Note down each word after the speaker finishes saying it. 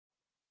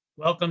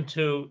Welcome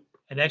to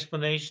an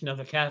explanation of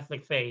the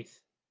Catholic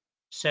faith,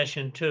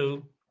 session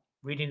 2,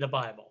 reading the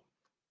Bible.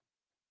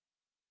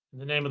 In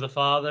the name of the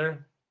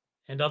Father,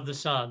 and of the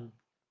Son,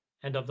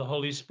 and of the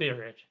Holy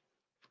Spirit.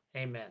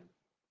 Amen.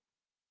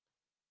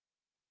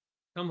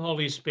 Come,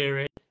 Holy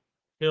Spirit,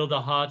 fill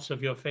the hearts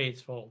of your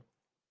faithful,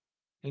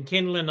 and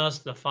kindle in us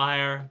the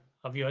fire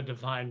of your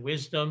divine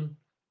wisdom,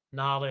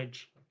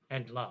 knowledge,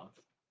 and love.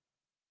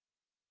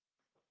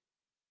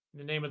 In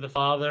the name of the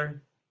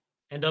Father,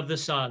 and of the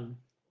Son,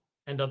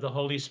 and of the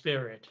Holy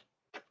Spirit.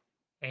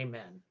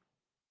 Amen.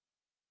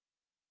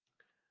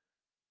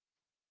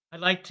 I'd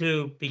like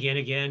to begin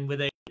again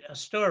with a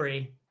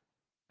story.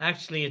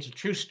 Actually, it's a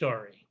true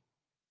story.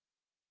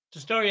 It's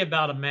a story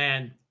about a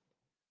man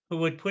who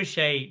would push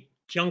a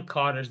junk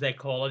cart, as they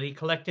call it. He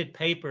collected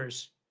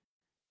papers.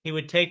 He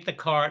would take the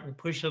cart and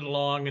push it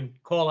along and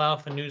call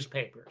out for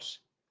newspapers.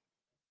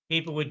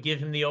 People would give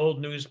him the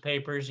old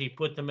newspapers. He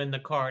put them in the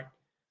cart.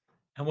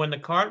 And when the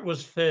cart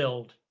was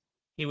filled,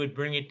 he would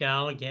bring it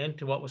down again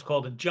to what was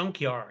called a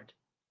junkyard.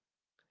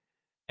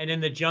 And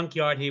in the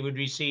junkyard, he would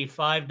receive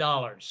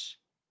 $5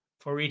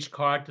 for each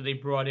cart that he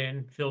brought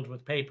in filled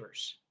with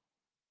papers.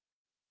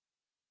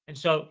 And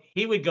so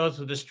he would go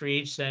through the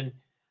streets, and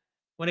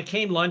when it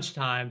came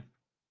lunchtime,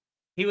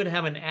 he would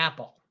have an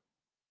apple.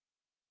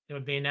 There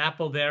would be an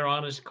apple there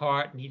on his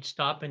cart, and he'd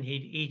stop and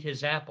he'd eat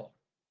his apple.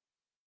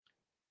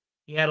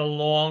 He had a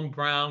long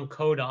brown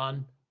coat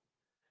on,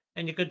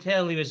 and you could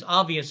tell he was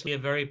obviously a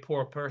very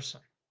poor person.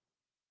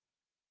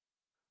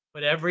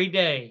 But every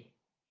day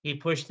he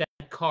pushed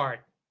that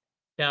cart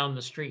down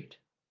the street.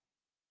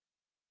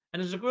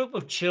 And there's a group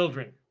of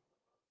children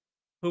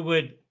who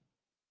would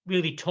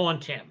really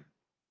taunt him.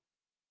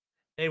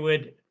 They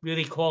would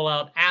really call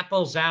out,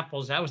 "Apples,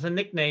 apples." That was the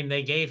nickname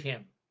they gave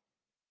him.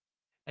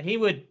 And he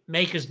would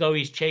make as though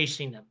he's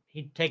chasing them.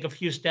 He'd take a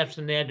few steps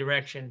in their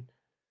direction,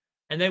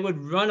 and they would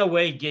run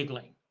away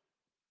giggling.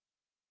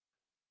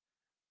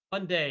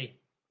 One day,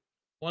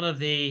 one of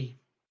the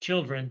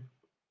children,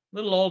 a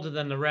little older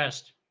than the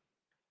rest,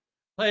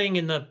 playing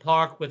in the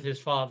park with his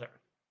father.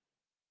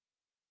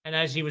 And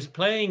as he was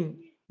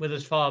playing with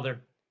his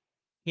father,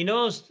 he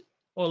noticed,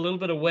 a little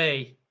bit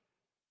away,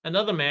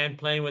 another man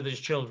playing with his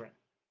children.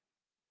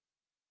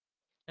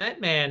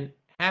 That man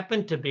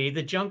happened to be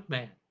the junk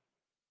man,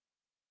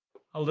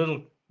 a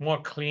little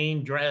more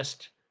clean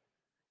dressed.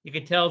 You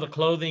could tell the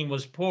clothing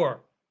was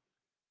poor,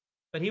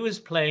 but he was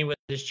playing with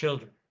his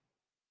children.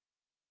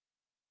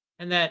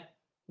 And that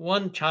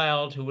one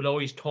child who would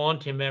always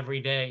taunt him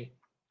every day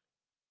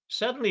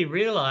suddenly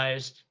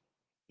realized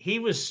he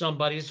was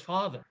somebody's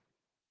father.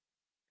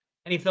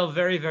 And he felt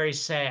very, very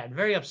sad,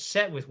 very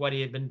upset with what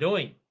he had been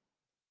doing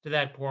to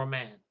that poor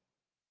man.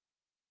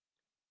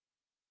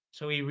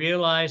 So he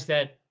realized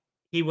that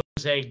he was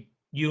a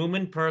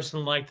human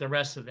person like the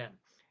rest of them.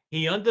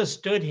 He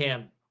understood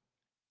him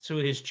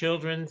through his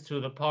children,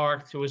 through the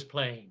park, through his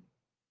playing.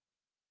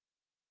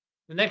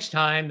 The next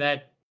time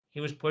that he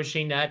was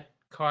pushing that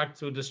cart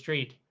through the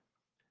street,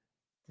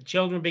 the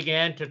children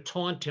began to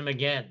taunt him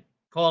again,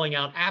 calling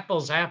out,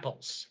 "Apples,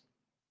 apples."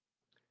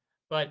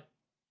 But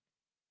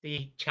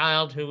the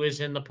child who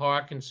was in the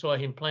park and saw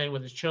him playing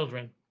with his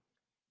children,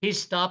 he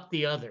stopped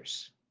the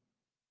others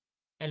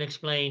and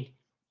explained,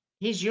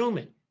 "He's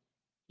human.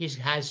 He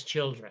has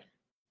children."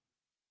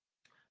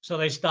 So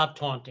they stopped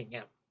taunting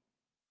him.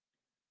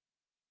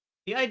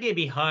 The idea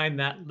behind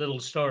that little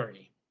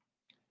story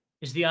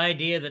is the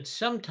idea that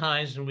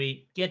sometimes when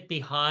we get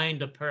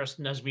behind a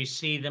person as we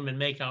see them and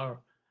make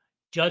our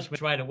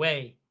judgments right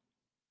away,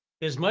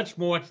 there's much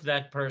more to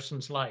that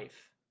person's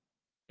life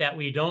that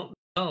we don't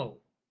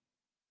know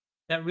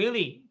that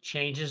really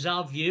changes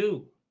our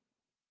view.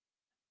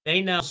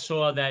 They now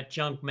saw that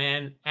junk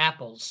man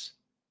apples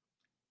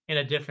in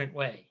a different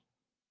way.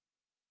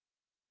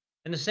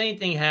 And the same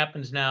thing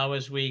happens now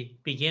as we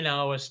begin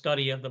our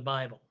study of the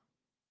Bible.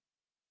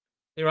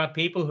 There are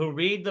people who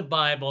read the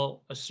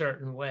Bible a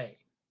certain way.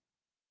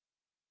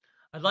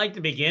 I'd like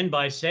to begin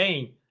by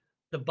saying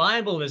the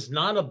Bible is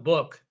not a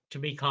book to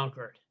be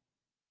conquered.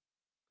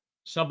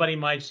 Somebody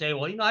might say,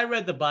 "Well, I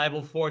read the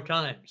Bible 4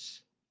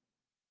 times."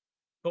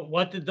 But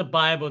what did the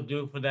Bible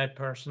do for that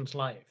person's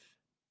life?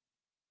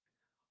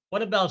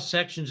 What about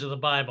sections of the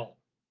Bible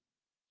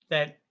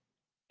that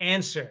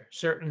answer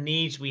certain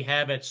needs we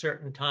have at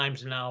certain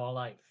times in our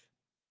life?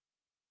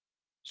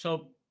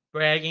 So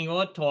bragging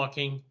or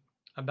talking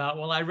about,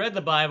 "Well, I read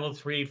the Bible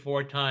 3,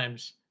 4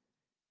 times,"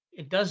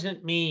 it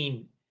doesn't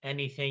mean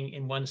anything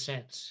in one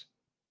sense.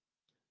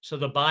 So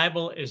the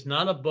Bible is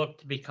not a book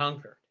to be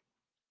conquered.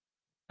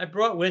 I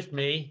brought with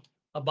me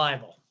a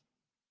Bible.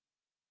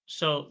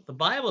 So the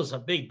Bible is a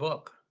big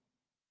book,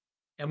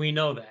 and we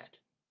know that.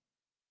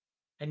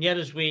 And yet,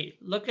 as we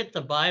look at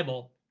the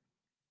Bible,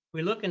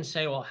 we look and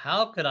say, "Well,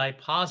 how could I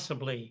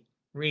possibly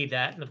read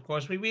that?" And of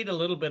course, we read a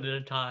little bit at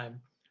a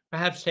time,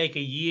 perhaps take a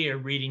year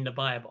reading the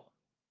Bible.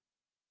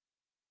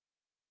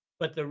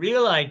 But the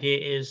real idea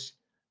is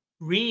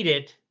read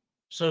it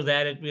so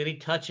that it really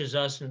touches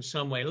us in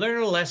some way.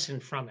 Learn a lesson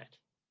from it.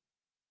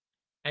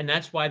 And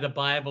that's why the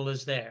Bible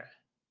is there,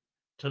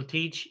 to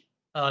teach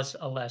us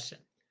a lesson.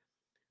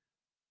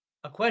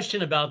 A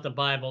question about the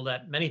Bible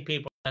that many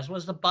people ask: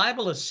 was the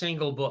Bible a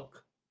single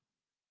book?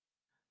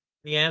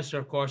 The answer,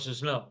 of course,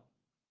 is no.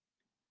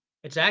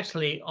 It's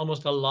actually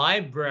almost a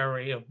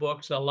library of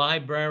books, a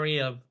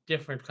library of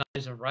different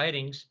kinds of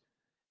writings.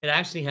 It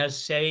actually has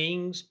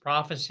sayings,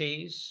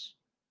 prophecies,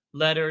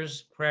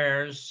 letters,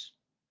 prayers.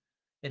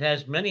 It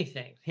has many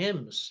things,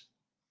 hymns.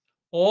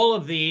 All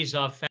of these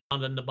are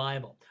found in the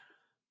Bible,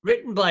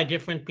 written by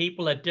different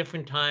people at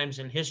different times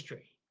in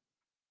history.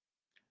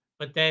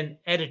 But then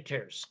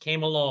editors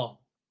came along.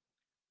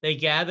 They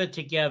gathered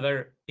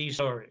together these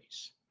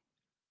stories.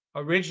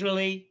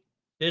 Originally,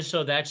 this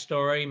or that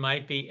story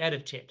might be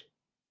edited.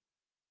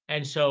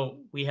 And so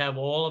we have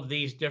all of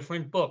these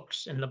different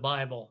books in the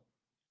Bible,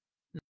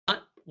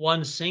 not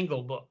one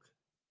single book,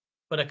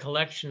 but a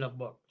collection of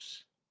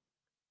books.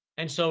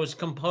 And so it's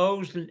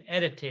composed and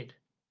edited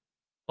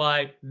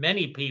by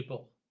many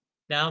people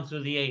down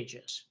through the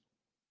ages.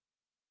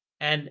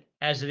 And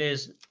as it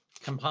is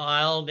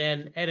compiled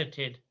and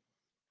edited,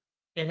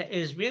 it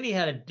has really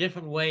had a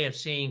different way of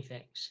seeing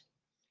things.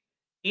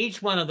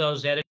 Each one of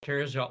those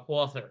editors or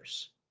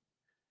authors,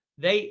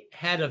 they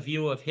had a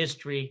view of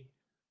history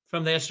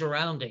from their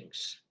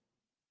surroundings.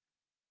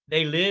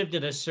 They lived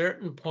at a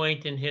certain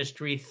point in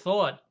history,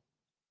 thought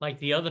like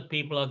the other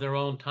people of their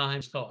own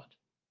times thought.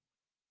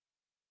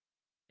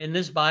 In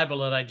this Bible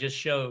that I just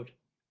showed,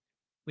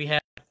 we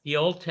have the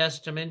Old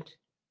Testament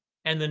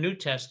and the New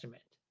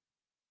Testament.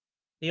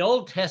 The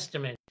Old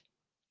Testament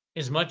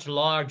is much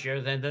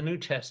larger than the New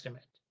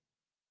Testament.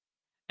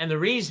 And the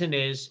reason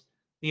is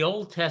the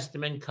Old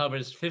Testament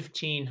covers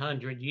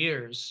 1,500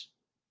 years,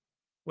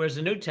 whereas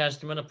the New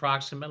Testament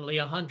approximately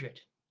 100.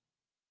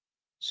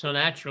 So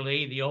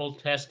naturally, the Old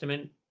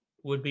Testament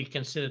would be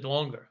considered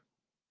longer.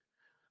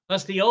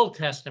 Thus, the Old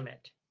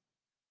Testament,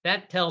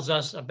 that tells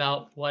us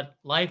about what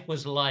life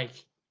was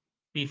like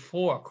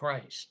before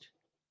Christ.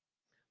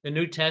 The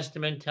New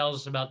Testament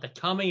tells us about the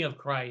coming of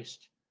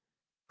Christ,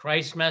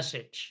 Christ's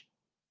message,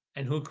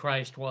 and who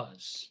Christ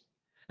was,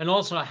 and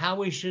also how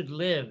we should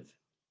live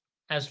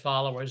as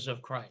followers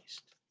of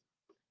Christ.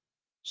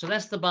 So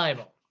that's the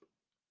Bible.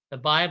 The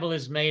Bible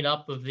is made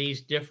up of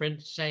these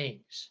different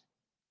sayings.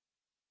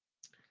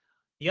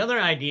 The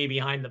other idea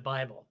behind the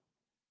Bible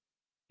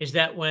is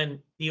that when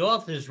the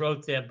authors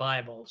wrote their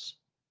Bibles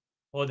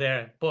or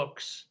their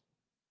books,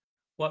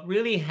 what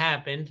really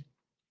happened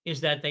is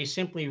that they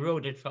simply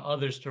wrote it for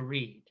others to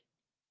read.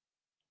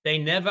 They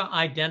never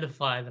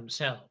identify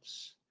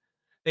themselves.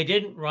 They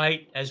didn't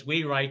write as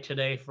we write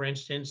today, for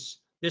instance,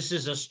 this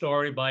is a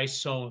story by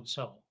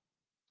so-and-so.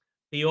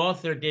 The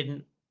author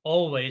didn't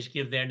always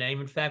give their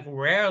name, in fact,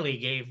 rarely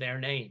gave their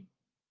name.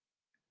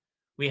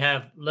 We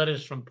have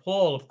letters from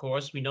Paul, of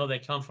course. We know they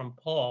come from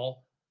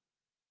Paul,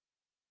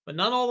 but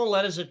not all the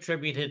letters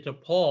attributed to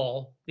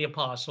Paul, the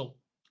apostle,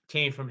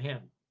 came from him.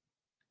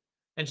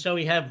 And so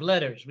we have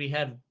letters. We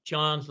have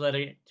John's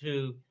letter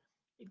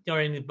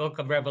during the book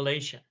of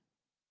Revelation.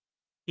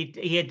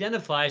 He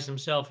identifies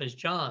himself as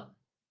John.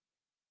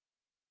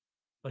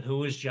 But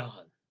who is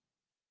John?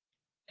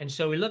 And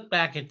so we look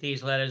back at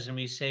these letters and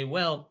we say,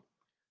 well,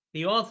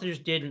 the authors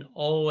didn't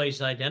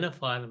always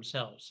identify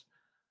themselves.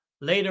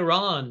 Later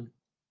on,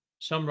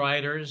 some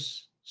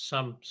writers,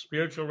 some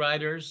spiritual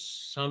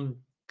writers, some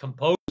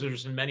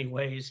composers in many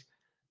ways,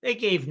 they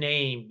gave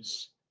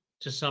names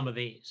to some of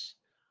these.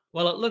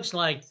 Well, it looks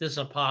like this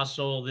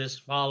apostle, this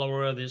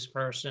follower, this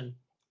person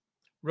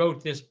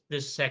wrote this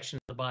section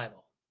of the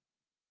Bible.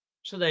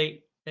 So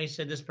they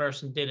said this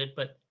person did it,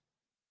 but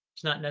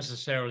it's not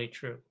necessarily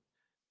true.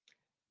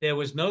 There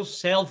was no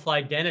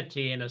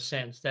self-identity in a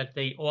sense that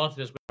the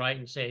authors would write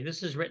and say,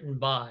 this is written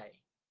by.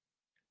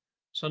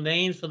 So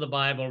names for the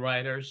Bible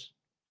writers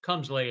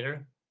comes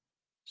later,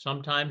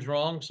 sometimes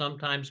wrong,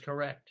 sometimes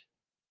correct.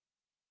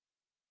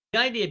 The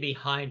idea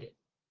behind it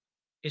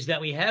is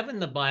that we have in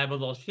the Bible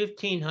those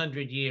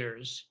 1,500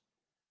 years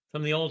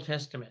from the Old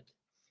Testament.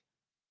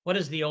 What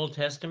is the Old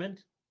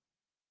Testament?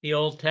 The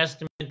Old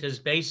Testament is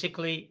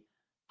basically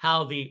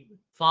how the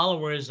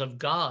followers of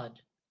God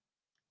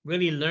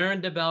really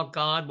learned about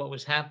God, what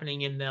was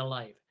happening in their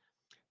life.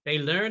 They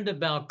learned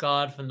about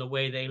God from the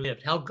way they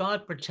lived, how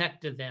God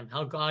protected them,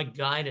 how God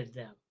guided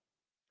them.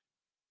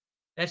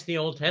 That's the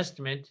Old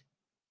Testament.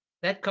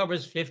 That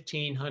covers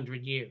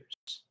 1,500 years.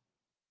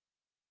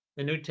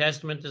 The New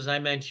Testament, as I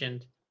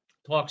mentioned,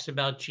 talks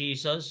about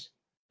Jesus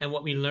and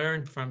what we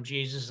learned from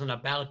Jesus and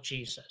about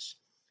Jesus.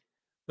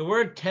 The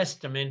word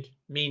testament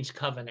means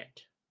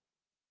covenant.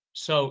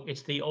 So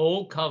it's the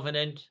Old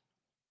Covenant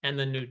and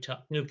the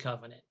New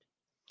Covenant.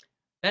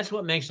 That's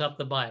what makes up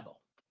the Bible,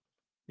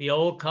 the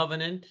Old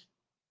Covenant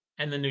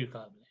and the New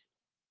Covenant.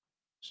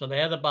 So they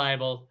have the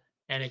Bible,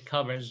 and it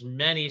covers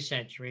many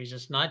centuries.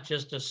 It's not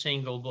just a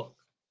single book.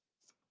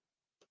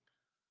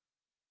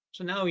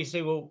 So now we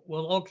say, well,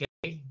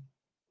 okay,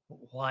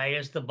 why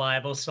is the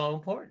Bible so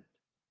important?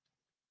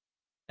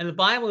 And the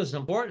Bible is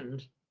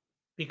important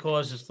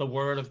because it's the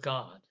Word of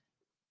God.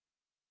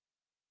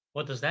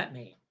 What does that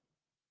mean?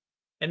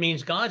 It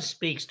means God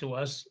speaks to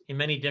us in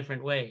many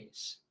different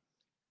ways.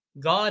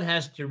 God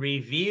has to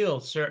reveal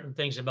certain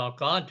things about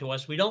God to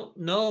us. We don't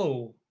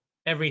know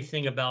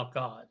everything about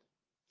God.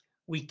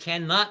 We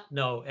cannot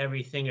know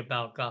everything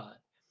about God.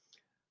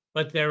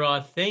 But there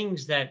are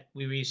things that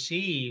we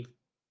receive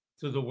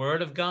through the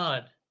Word of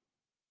God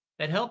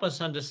that help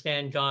us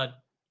understand God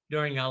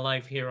during our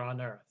life here on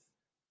earth.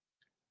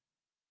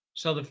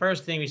 So the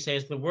first thing we say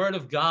is the Word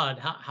of God.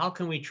 How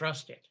can we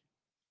trust it?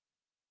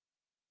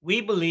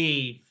 We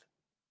believe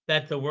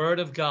that the Word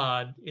of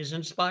God is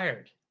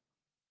inspired.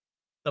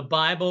 The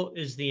Bible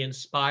is the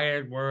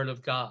inspired Word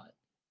of God.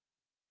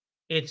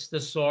 It's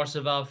the source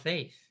of our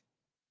faith.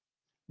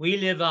 We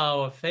live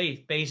our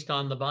faith based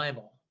on the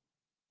Bible.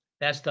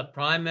 That's the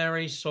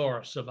primary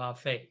source of our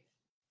faith.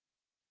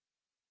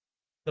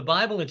 The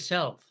Bible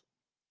itself,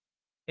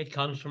 it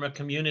comes from a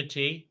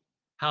community,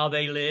 how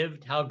they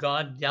lived, how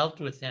God dealt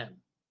with them,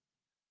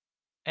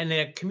 and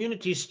their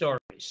community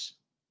stories.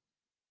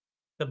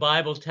 The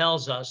Bible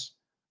tells us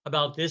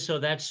about this or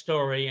that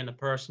story in a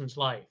person's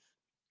life.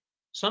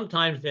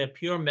 Sometimes they're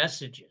pure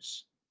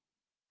messages,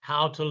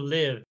 how to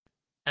live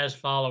as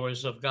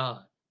followers of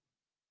God.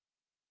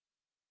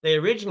 They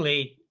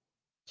originally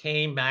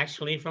came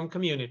actually from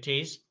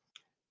communities.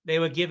 They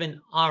were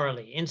given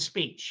orally in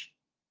speech.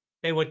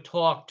 They would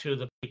talk to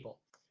the people.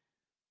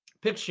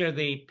 Picture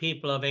the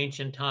people of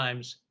ancient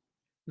times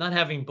not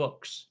having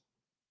books.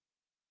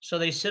 So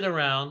they sit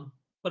around,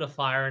 put a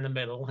fire in the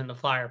middle in the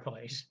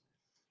fireplace,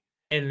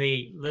 in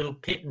the little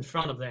pit in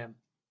front of them.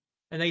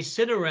 And they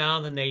sit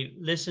around and they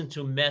listen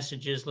to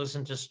messages,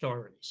 listen to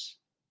stories.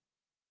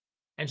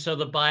 And so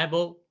the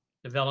Bible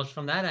develops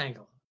from that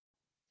angle.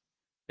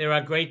 There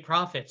are great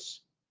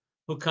prophets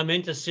who come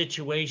into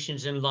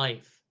situations in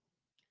life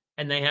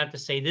and they have to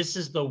say, this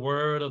is the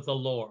word of the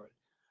Lord.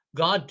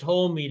 God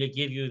told me to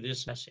give you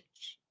this message.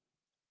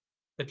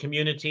 The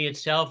community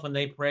itself, when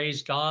they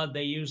praise God,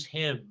 they use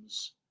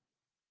hymns.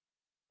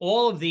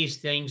 All of these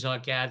things are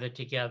gathered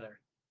together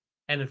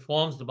and it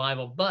forms the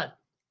Bible, but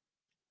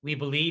we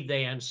believe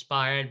they are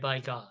inspired by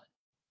God.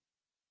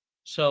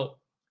 So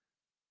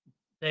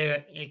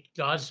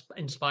God's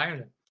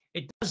inspired them.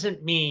 It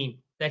doesn't mean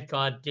that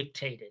God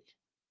dictated.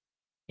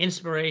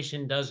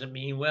 Inspiration doesn't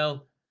mean,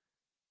 well,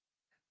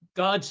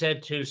 God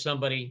said to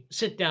somebody,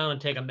 sit down and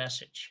take a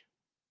message.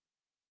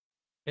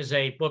 There's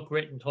a book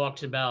written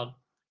talks about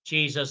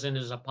Jesus and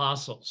his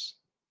apostles.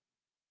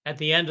 At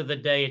the end of the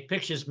day, it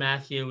pictures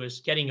Matthew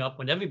as getting up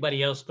when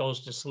everybody else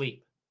goes to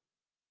sleep.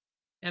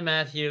 And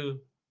Matthew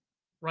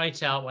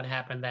writes out what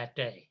happened that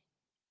day.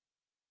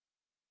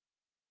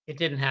 It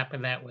didn't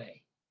happen that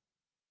way.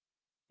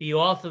 The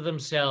author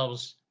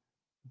themselves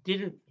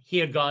didn't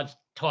hear God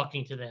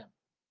talking to them.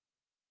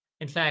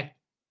 In fact,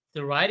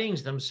 the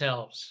writings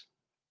themselves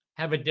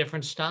have a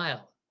different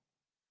style.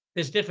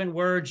 There's different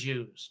words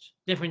used,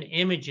 different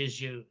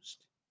images used.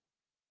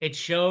 It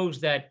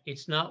shows that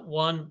it's not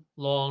one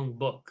long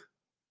book.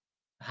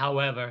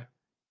 However,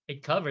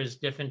 it covers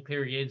different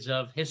periods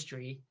of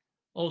history,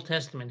 Old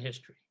Testament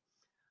history.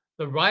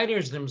 The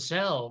writers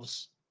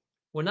themselves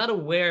were not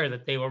aware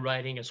that they were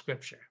writing a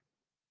scripture.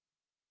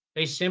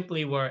 They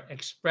simply were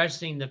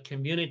expressing the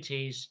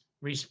community's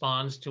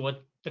response to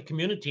what the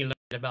community learned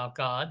about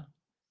God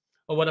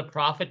or what a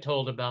prophet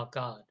told about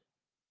God.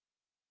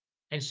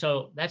 And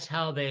so that's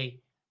how they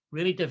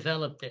really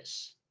developed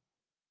this.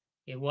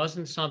 It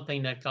wasn't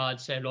something that God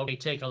said, okay,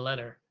 take a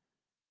letter.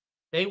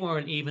 They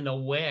weren't even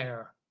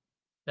aware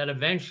that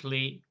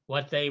eventually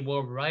what they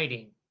were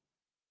writing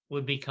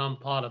would become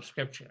part of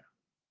Scripture.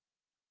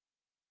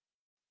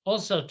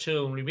 Also,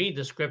 too, when we read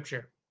the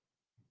Scripture,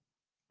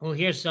 we'll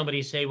hear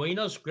somebody say, well, you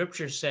know,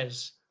 Scripture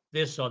says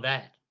this or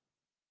that.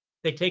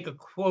 They take a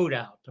quote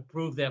out to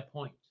prove their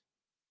point.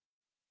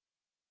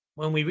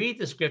 When we read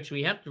the Scripture,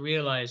 we have to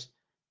realize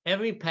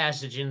every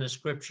passage in the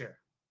Scripture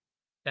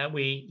that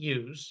we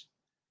use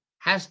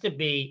has to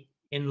be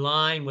in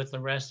line with the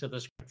rest of the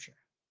Scripture.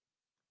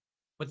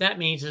 What that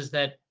means is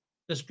that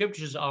the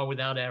Scriptures are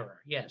without error.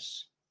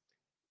 Yes,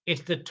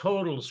 it's the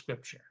total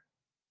Scripture,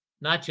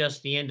 not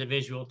just the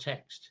individual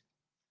text.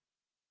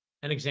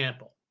 An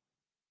example,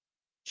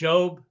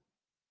 Job,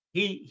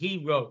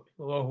 he wrote,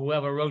 or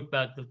whoever wrote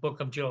about the book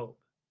of Job,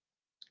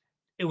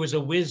 it was a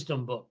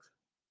wisdom book.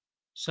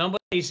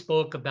 Somebody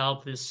spoke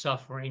about this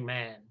suffering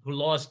man who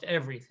lost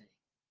everything.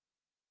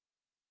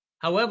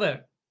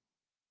 However,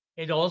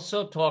 it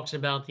also talks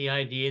about the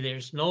idea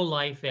there's no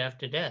life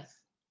after death.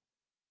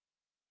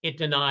 It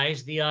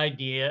denies the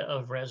idea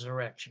of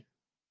resurrection.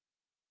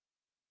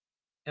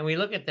 And we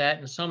look at that,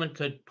 and someone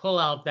could pull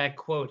out that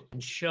quote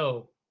and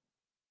show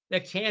there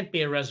can't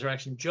be a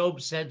resurrection.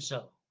 Job said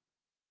so.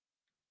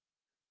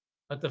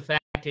 But the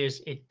fact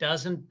is, it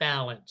doesn't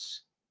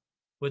balance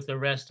with the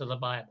rest of the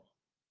Bible.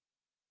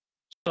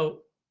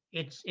 So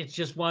it's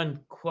just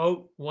one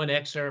quote, one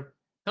excerpt,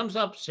 comes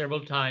up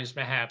several times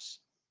perhaps,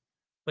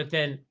 but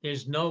then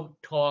there's no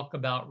talk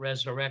about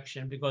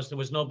resurrection because there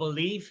was no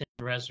belief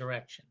in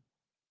resurrection.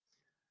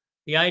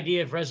 The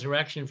idea of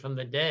resurrection from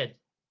the dead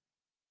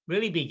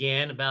really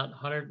began about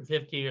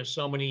 150 or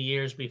so many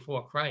years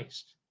before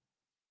Christ,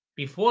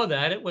 Before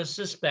that, it was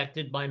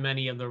suspected by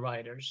many of the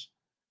writers.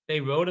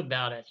 They wrote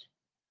about it.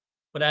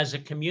 But as a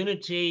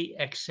community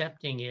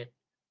accepting it,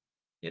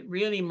 it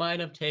really might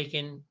have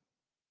taken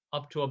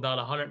up to about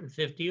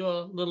 150 or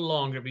a little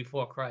longer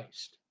before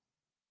Christ.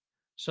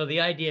 So the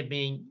idea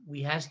being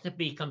we has to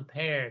be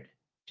compared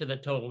to the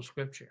total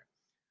scripture.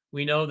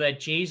 We know that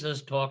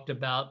Jesus talked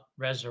about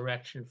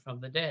resurrection from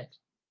the dead.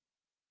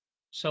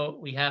 So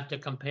we have to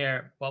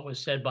compare what was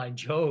said by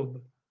Job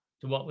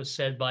to what was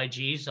said by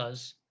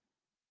Jesus.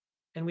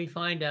 And we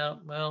find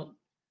out, well,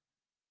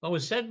 what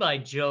was said by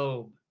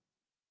Job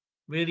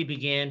really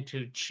began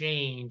to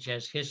change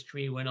as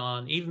history went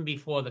on, even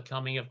before the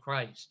coming of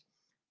Christ.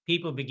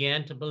 People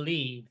began to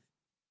believe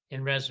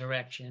in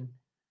resurrection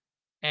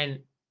and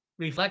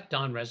reflect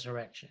on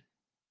resurrection.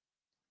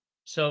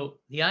 So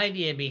the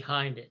idea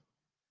behind it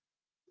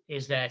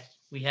is that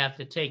we have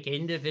to take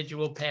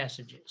individual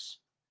passages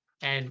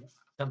and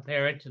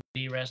compare it to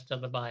the rest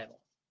of the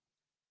Bible.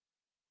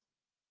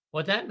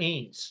 What that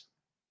means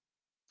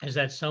is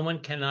that someone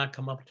cannot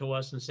come up to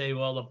us and say,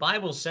 well, the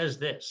Bible says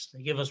this.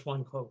 They give us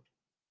one quote.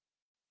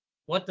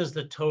 What does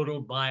the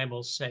total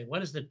Bible say?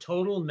 What is the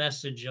total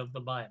message of the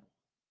Bible?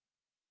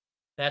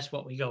 That's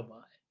what we go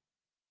by.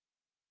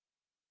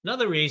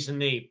 Another reason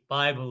the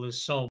Bible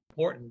is so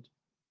important,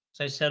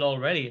 as I said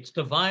already, it's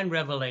divine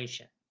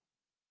revelation.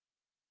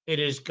 It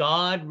is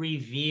God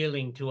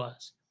revealing to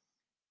us.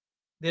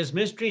 There's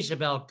mysteries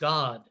about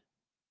God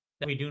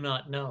that we do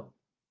not know.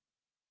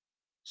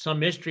 Some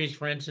mysteries,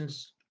 for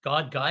instance,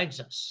 God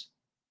guides us.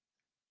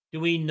 Do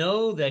we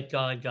know that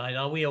God guides?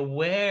 Are we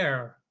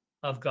aware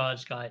of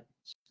God's guidance?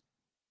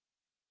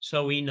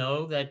 So we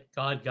know that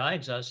God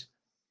guides us.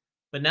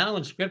 But now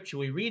in Scripture,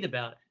 we read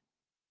about it.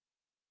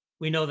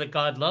 We know that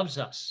God loves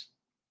us.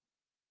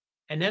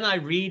 And then I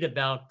read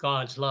about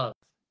God's love.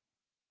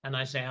 And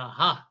I say,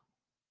 aha,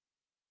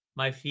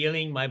 my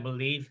feeling, my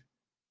belief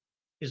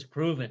is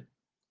proven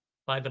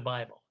by the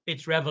Bible.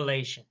 It's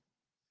revelation.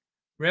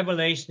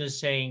 Revelation is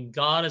saying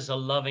God is a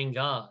loving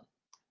God.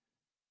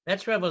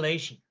 That's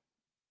revelation.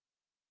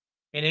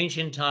 In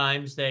ancient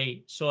times,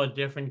 they saw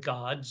different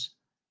gods.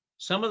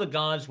 Some of the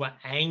gods were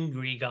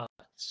angry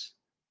gods.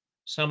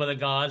 Some of the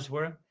gods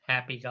were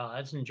happy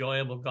gods,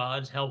 enjoyable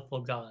gods,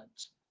 helpful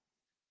gods.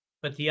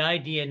 But the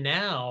idea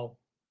now,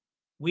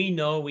 we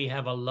know we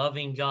have a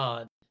loving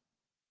God.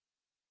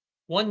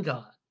 One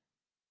God.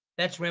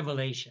 That's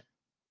revelation.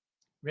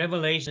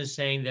 Revelation is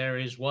saying there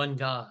is one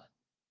God.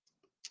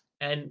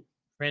 And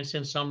for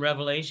instance, some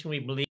revelation, we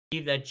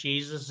believe that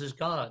Jesus is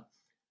God.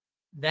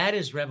 That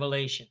is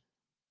revelation.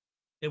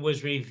 It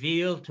was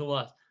revealed to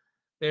us.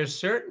 There are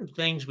certain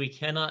things we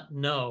cannot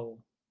know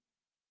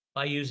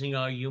by using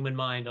our human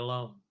mind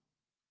alone.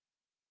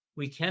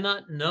 We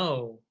cannot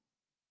know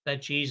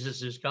that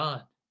Jesus is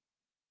God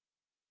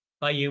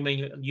by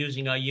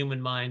using our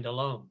human mind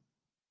alone.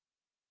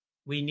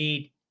 We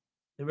need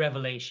the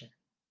revelation.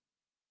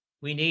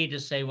 We need to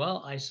say,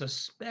 well, I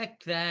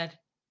suspect that.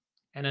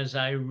 And as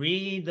I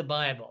read the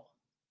Bible,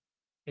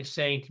 it's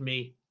saying to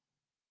me,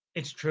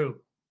 it's true.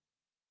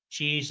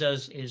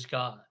 Jesus is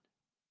God.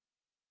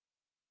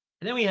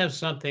 And then we have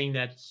something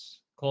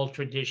that's called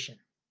tradition.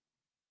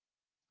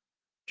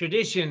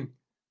 Tradition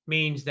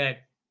means that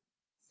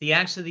the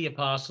Acts of the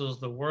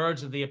Apostles, the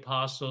words of the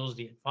apostles,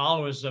 the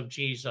followers of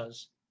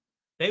Jesus,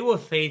 they were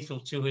faithful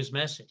to his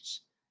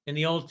message. In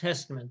the Old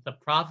Testament, the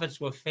prophets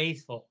were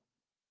faithful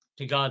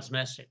to God's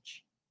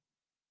message.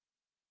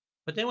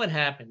 But then what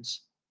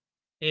happens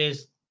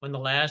is when the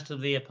last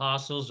of the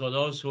apostles or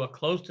those who are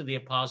close to the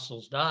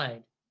apostles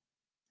died,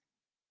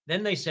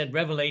 then they said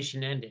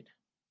revelation ended.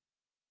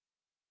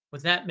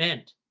 What that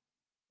meant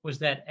was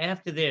that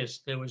after this,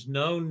 there was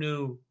no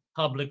new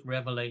public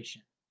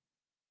revelation.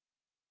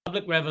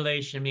 Public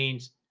revelation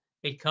means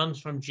it comes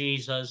from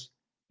Jesus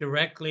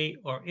directly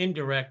or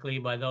indirectly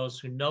by those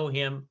who know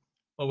him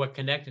or were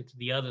connected to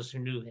the others who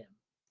knew him.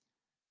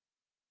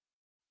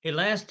 It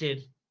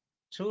lasted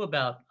to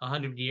about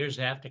 100 years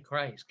after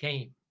Christ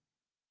came.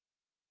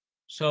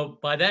 So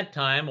by that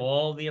time,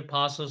 all the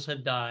apostles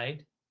had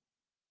died.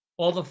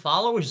 All the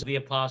followers of the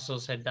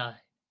apostles had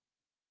died.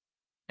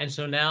 And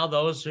so now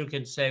those who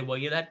can say, well,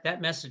 yeah,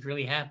 that message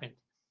really happened,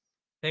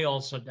 they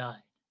also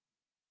died.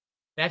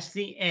 That's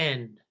the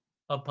end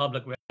of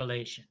public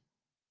revelation.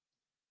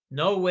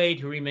 No way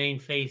to remain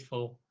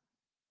faithful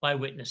by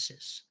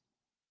witnesses.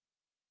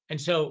 And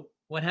so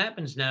what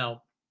happens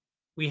now,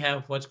 we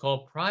have what's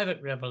called private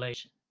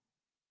revelation.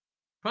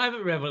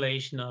 Private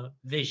revelation are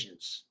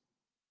visions.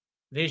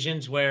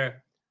 Visions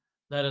where,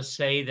 let us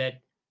say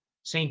that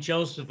St.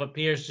 Joseph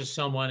appears to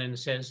someone and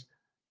says,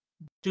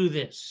 do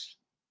this.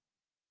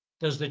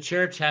 Does the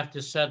church have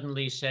to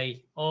suddenly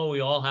say, oh, we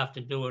all have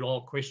to do it,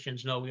 all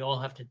Christians know we all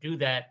have to do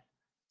that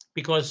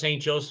because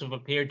St. Joseph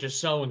appeared to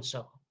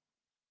so-and-so?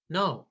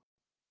 No.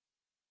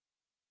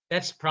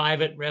 That's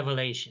private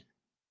revelation.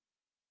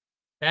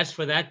 That's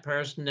for that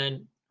person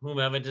and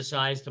whomever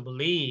decides to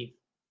believe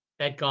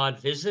that God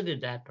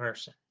visited that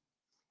person.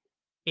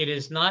 It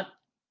is not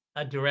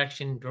a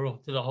direction to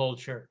the whole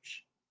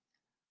church.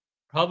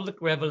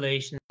 Public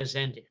revelation has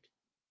ended.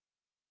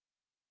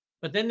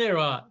 But then there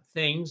are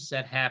things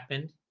that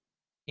happened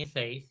in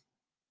faith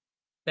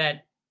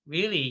that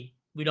really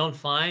we don't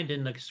find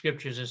in the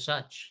scriptures as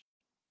such.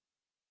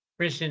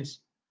 For instance,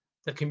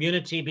 the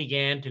community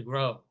began to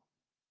grow.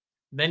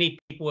 Many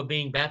people were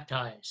being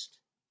baptized.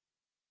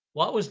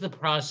 What was the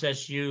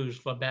process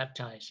used for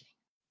baptizing?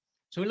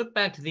 So we look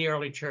back to the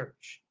early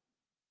church.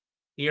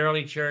 The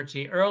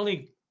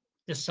early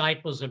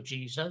disciples of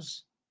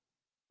Jesus,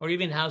 or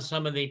even how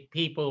some of the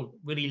people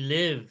really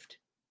lived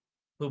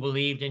who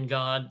believed in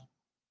God,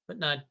 but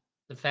not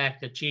the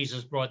fact that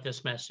Jesus brought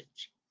this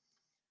message.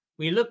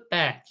 We look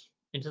back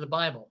into the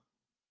Bible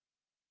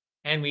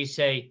and we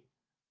say,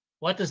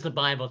 what does the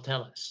Bible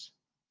tell us?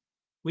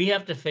 We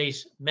have to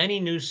face many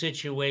new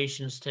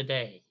situations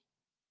today,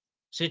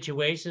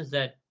 situations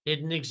that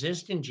didn't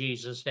exist in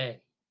Jesus'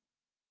 day,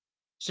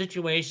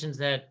 situations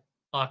that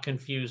are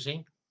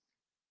confusing,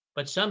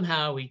 but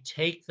somehow we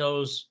take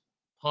those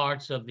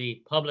parts of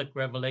the public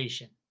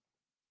revelation,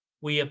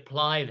 we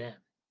apply them.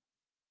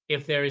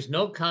 If there is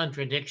no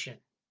contradiction,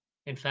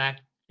 in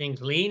fact,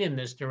 things lean in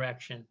this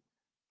direction,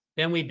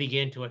 then we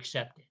begin to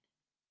accept it.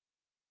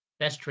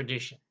 That's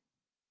tradition.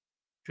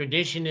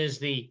 Tradition is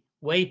the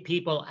way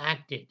people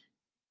acted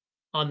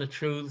on the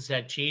truths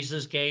that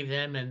Jesus gave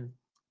them and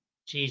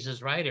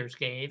Jesus' writers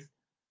gave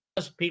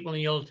us people in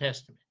the Old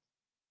Testament.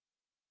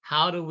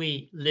 How do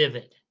we live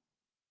it?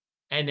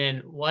 And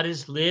then what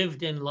is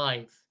lived in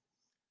life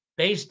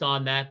based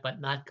on that,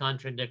 but not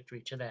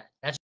contradictory to that?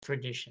 That's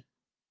tradition.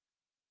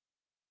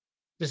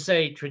 To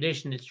say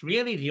tradition, it's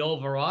really the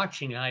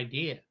overarching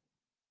idea.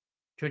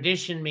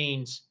 Tradition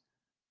means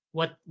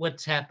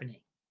what's happening.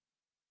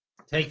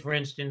 Take, for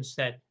instance,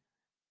 that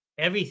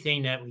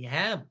everything that we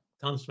have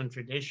comes from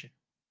tradition.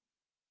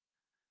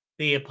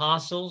 The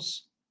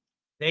apostles,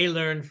 they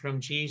learned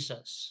from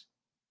Jesus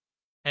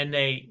and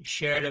they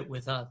shared it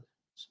with others.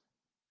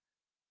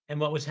 And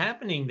what was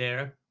happening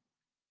there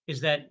is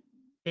that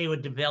they were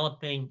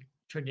developing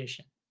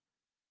tradition.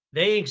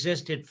 They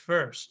existed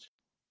first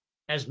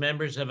as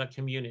members of a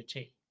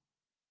community.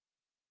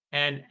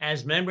 And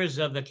as members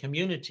of the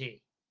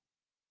community,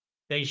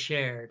 they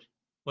shared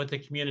what the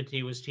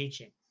community was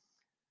teaching.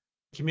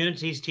 The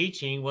community's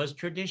teaching was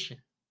tradition.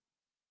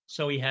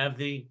 So we have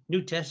the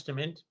New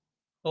Testament,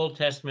 Old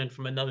Testament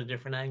from another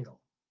different angle.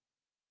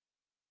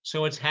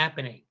 So what's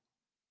happening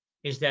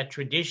is that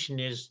tradition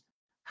is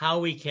how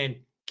we can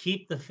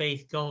keep the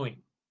faith going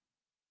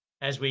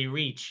as we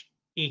reach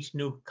each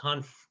new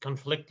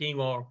conflicting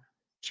or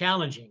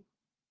challenging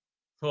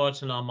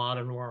thoughts in our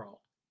modern world.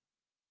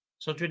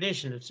 So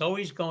tradition, it's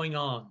always going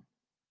on,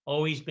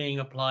 always being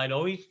applied,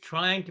 always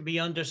trying to be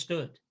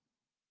understood.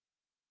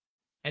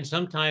 And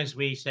sometimes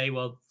we say,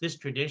 well, this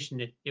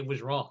tradition, it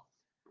was wrong.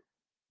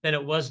 Then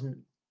it wasn't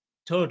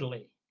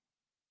totally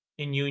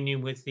in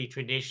union with the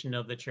tradition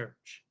of the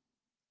church.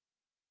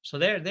 So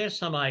there's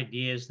some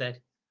ideas that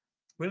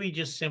really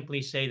just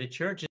simply say the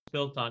church is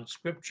built on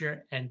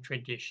scripture and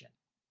tradition.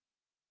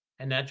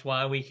 And that's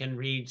why we can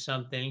read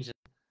some things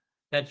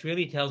that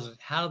really tells us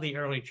how the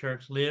early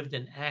church lived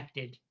and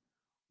acted,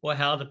 or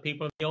how the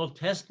people of the Old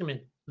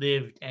Testament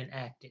lived and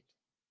acted.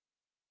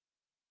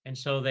 And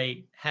so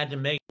they had to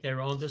make their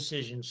own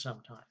decisions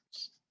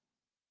sometimes.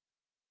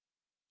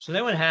 So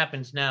then what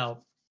happens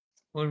now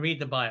when we read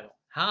the Bible?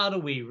 How do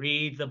we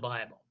read the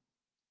Bible?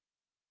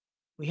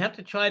 We have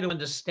to try to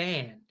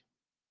understand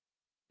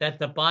that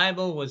the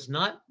Bible was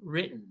not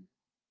written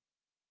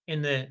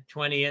in the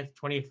 20th,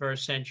 21st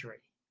century.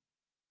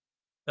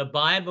 The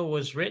Bible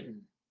was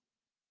written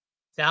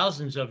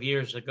thousands of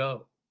years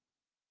ago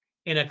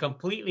in a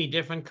completely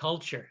different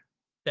culture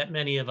that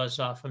many of us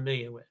are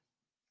familiar with.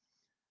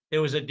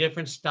 There was a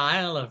different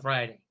style of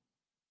writing.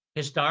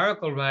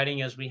 Historical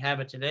writing as we have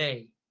it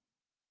today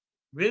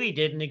really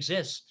didn't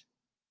exist.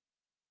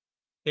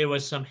 There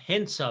was some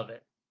hints of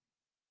it,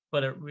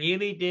 but it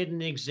really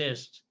didn't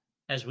exist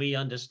as we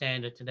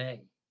understand it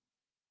today.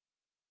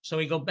 So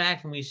we go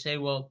back and we say,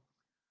 well,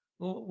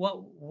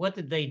 what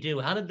did they do?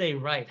 How did they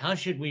write? How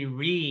should we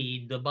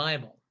read the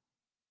Bible?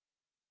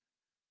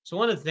 So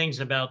one of the things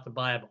about the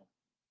Bible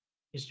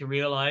is to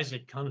realize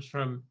it comes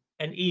from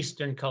an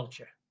Eastern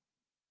culture.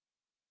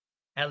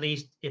 At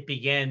least it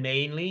began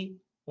mainly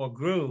or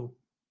grew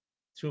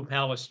through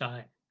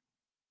Palestine.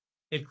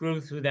 It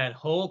grew through that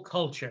whole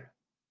culture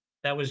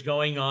that was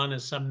going on, a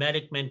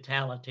Semitic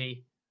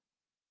mentality,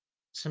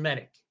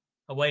 Semitic,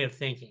 a way of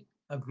thinking,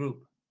 a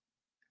group.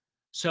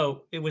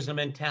 So it was a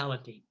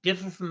mentality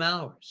different from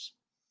ours.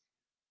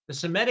 The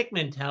Semitic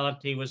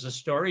mentality was a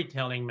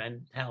storytelling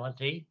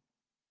mentality.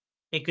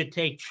 It could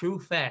take true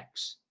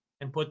facts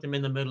and put them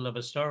in the middle of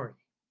a story.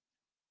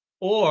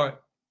 Or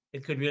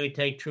it could really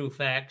take true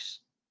facts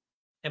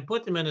and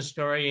put them in a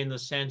story in the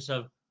sense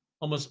of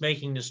almost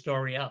making the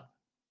story up.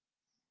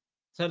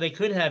 So they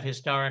could have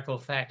historical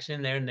facts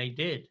in there, and they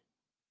did.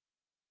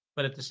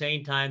 But at the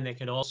same time, they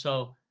could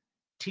also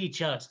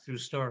teach us through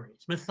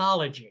stories.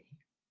 Mythology.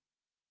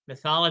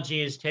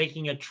 Mythology is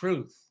taking a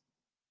truth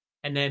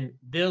and then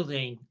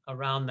building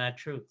around that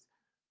truth.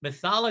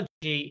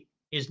 Mythology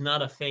is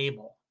not a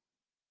fable.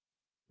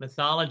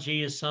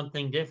 Mythology is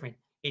something different.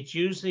 It's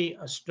usually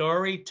a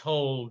story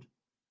told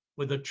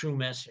with a true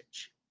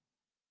message,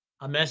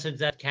 a message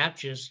that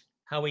captures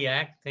how we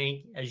act,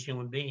 think as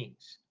human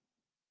beings.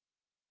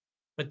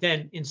 But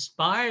then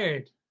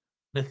inspired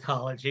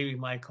mythology, we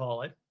might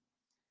call it,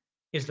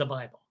 is the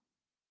Bible.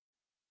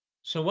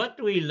 So, what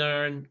do we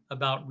learn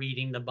about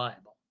reading the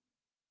Bible?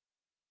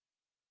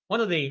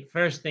 One of the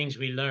first things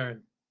we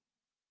learn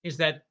is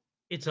that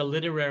it's a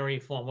literary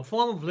form, a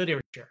form of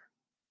literature.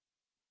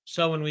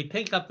 So, when we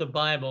pick up the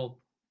Bible,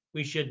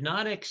 we should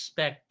not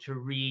expect to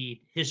read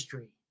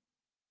history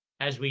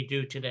as we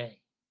do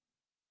today.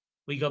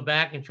 We go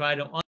back and try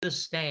to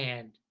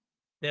understand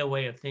their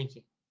way of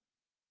thinking.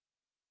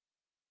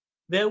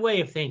 Their way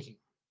of thinking.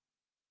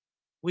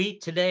 We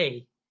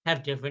today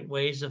have different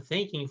ways of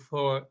thinking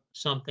for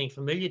something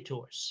familiar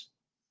to us.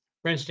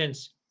 For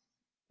instance,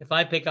 if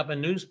I pick up a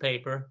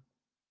newspaper,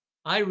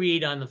 I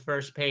read on the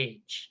first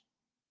page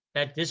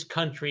that this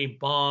country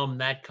bombed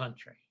that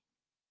country.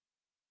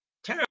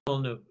 Terrible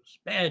news,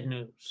 bad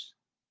news.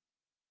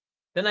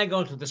 Then I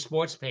go to the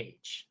sports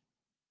page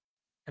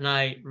and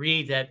I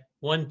read that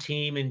one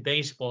team in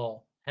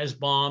baseball has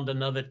bombed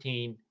another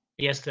team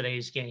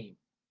yesterday's game.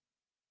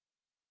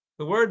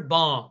 The word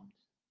bombed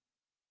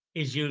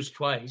is used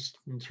twice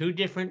in two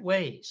different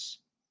ways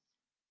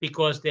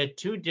because they're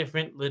two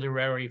different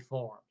literary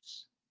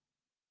forms.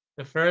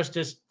 The first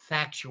is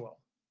factual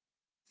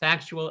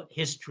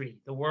history,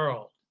 the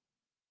world.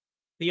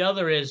 The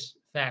other is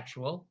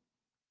factual,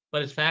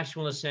 but it's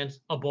factual in the sense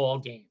a ball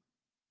game.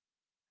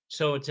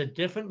 So it's a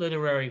different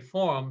literary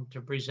form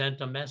to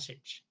present a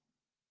message.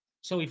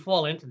 So we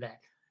fall into that.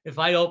 If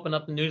I open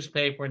up the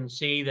newspaper and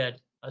see that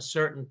a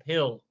certain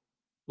pill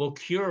will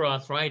cure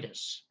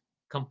arthritis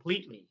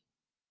completely,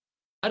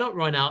 I don't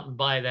run out and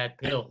buy that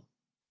pill.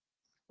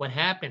 What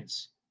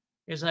happens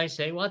is I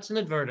say, well, it's an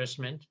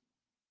advertisement.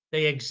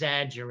 They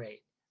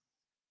exaggerate.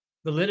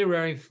 The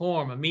literary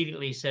form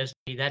immediately says to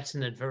me, that's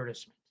an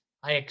advertisement.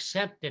 I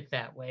accept it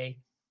that way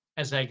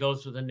as I go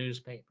through the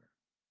newspaper.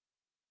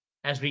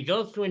 As we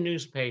go through a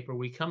newspaper,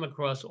 we come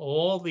across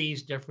all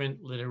these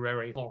different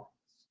literary forms.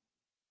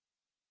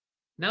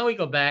 Now we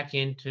go back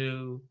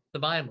into the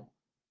Bible.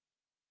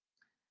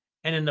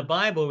 And in the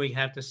Bible, we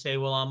have to say,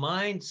 well, our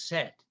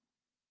mindset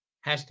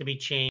has to be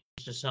changed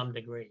to some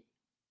degree.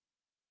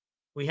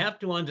 We have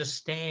to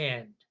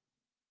understand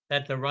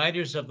that the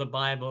writers of the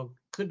Bible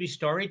could be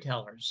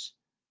storytellers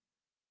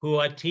who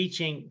are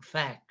teaching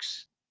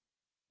facts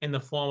in the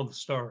form of a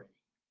story.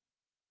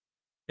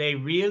 They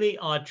really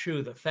are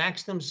true. The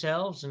facts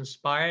themselves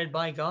inspired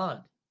by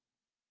God.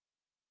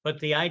 But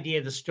the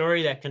idea, the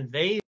story that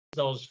conveys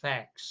those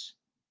facts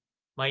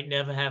might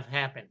never have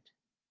happened.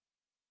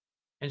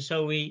 And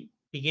so we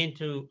begin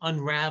to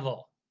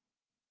unravel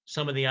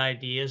some of the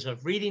ideas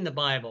of reading the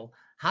Bible.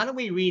 How do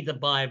we read the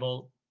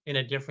Bible in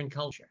a different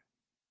culture?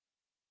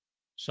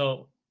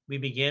 So we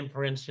begin,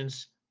 for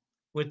instance,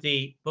 with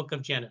the book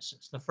of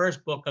Genesis, the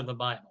first book of the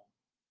Bible.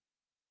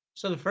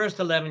 So the first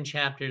 11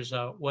 chapters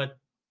are what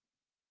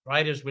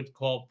writers would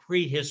call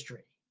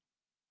prehistory.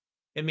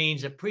 It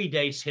means it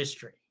predates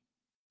history.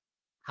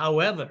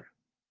 However,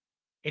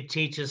 it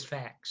teaches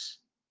facts,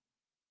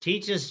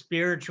 teaches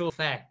spiritual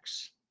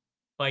facts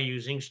by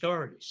using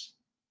stories.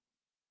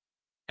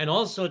 And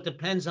also it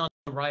depends on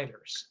the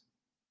writers,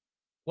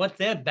 what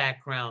their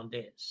background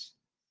is.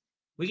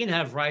 We can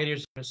have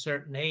writers of a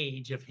certain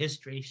age of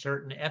history,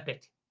 certain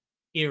epic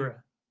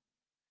era,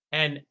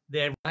 and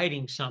they're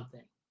writing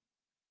something,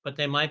 but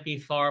they might be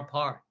far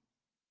apart.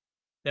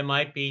 There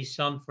might be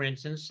some, for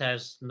instance,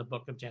 as in the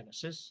book of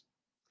Genesis,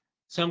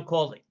 some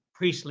called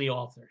priestly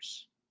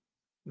authors,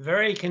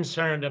 very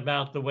concerned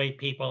about the way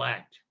people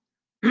act,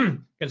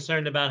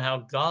 concerned about how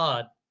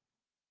God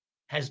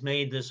has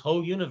made this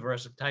whole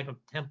universe a type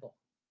of temple.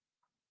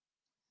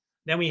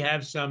 Then we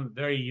have some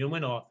very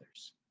human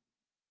authors.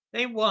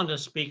 They want to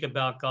speak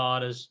about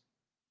God as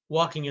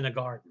walking in a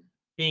garden,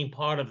 being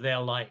part of their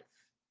life.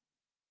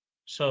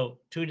 So,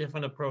 two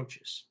different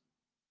approaches.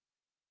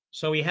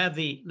 So, we have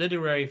the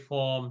literary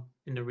form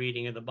in the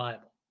reading of the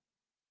Bible.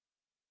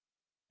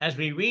 As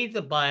we read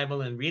the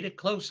Bible and read it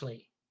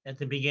closely, at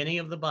the beginning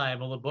of the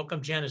Bible, the book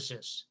of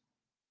Genesis,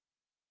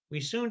 we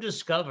soon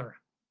discover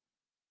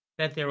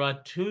that there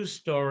are two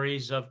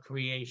stories of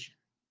creation.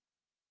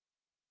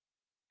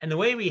 And the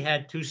way we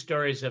had two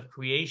stories of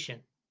creation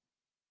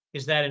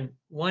is that in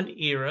one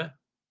era,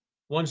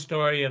 one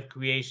story of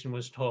creation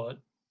was taught.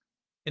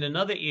 In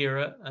another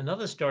era,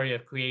 another story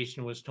of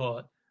creation was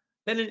taught.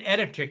 Then an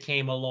editor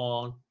came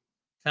along,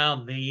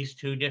 found these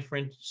two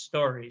different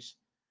stories,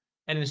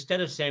 and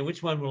instead of saying,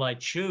 which one will I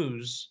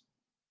choose,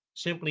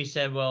 simply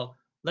said, well,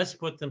 let's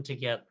put them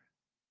together.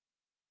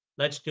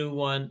 Let's do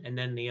one and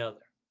then the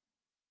other.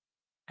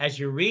 As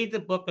you read the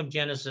book of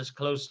Genesis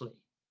closely,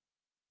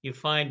 you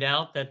find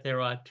out that there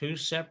are two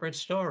separate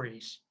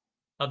stories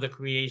of the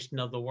creation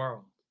of the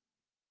world.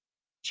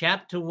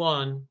 Chapter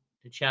 1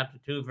 to chapter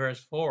 2,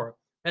 verse 4,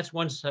 that's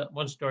one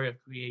story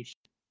of creation.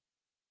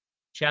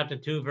 Chapter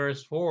 2,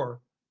 verse 4,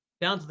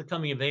 down to the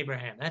coming of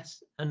Abraham,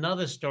 that's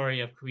another story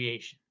of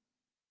creation.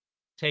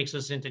 takes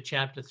us into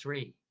chapter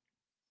 3.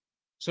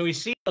 So we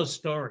see those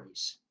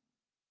stories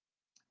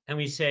and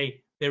we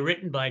say they're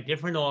written by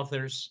different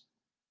authors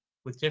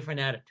with different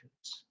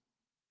attitudes.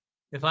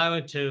 If I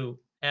were to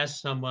ask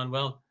someone,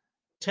 well,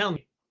 tell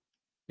me,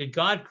 did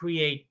God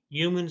create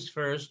humans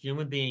first,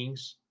 human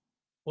beings,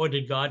 or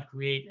did God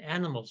create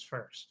animals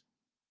first?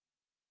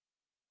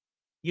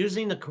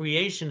 Using the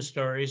creation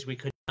stories, we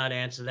could not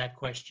answer that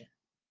question.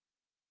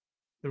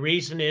 The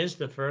reason is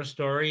the first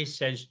story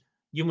says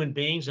human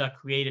beings are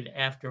created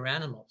after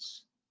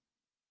animals.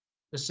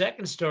 The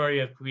second story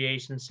of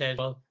creation says,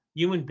 well,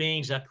 human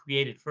beings are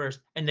created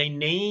first, and they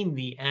name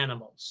the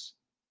animals.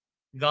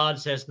 God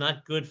says,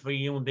 not good for a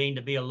human being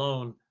to be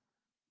alone.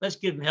 Let's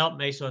give him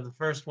helpmates. So the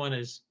first one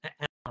is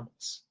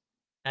animals.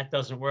 That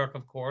doesn't work,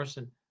 of course.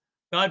 And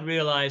God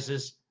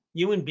realizes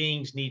human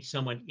beings need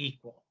someone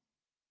equal.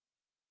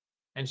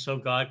 And so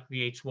God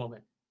creates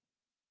woman.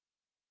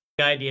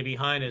 The idea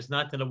behind it is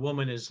not that a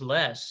woman is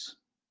less,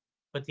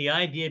 but the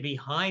idea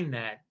behind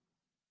that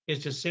is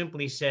to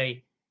simply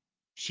say,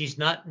 she's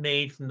not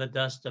made from the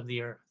dust of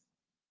the earth.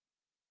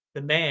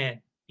 The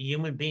man, the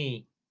human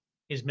being,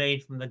 is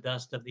made from the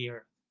dust of the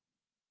earth.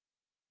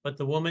 But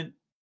the woman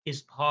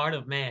is part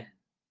of man,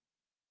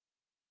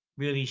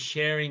 really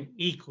sharing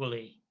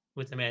equally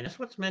with the man. That's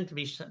what's meant to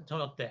be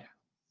taught there.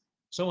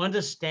 So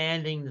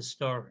understanding the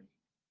story,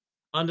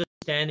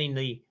 understanding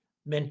the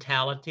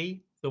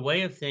mentality, the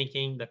way of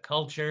thinking, the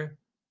culture,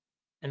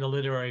 and the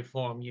literary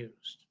form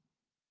used.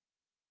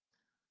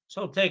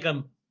 So take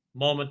a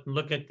moment and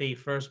look at the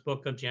first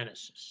book of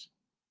Genesis.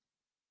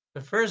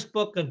 The first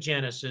book of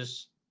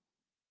Genesis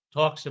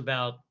talks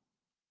about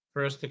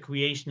first the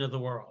creation of the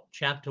world,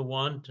 chapter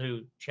 1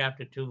 to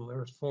chapter 2,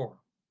 verse 4.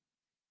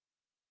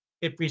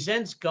 It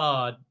presents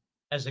God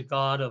as a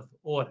God of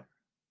order.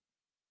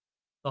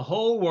 The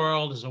whole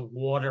world is a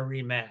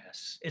watery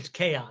mass. It's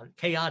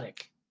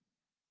chaotic.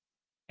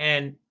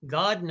 And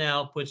God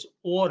now puts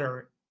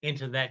order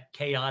into that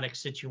chaotic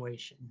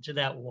situation, to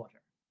that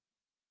water.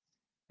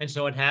 And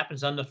so it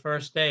happens on the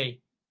first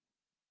day,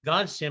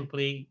 God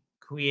simply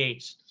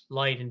creates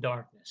light and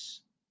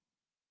darkness.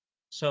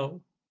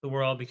 So the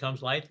world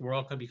becomes light, the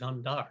world can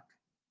become dark.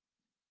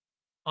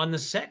 On the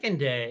second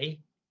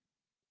day,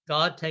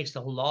 God takes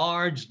a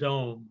large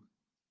dome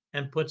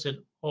and puts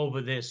it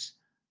over this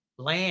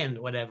land,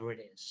 whatever it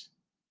is.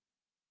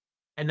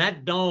 And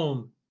that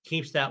dome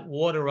keeps that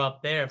water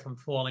up there from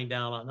falling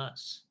down on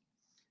us.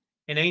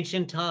 In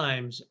ancient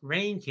times,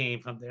 rain came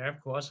from there, of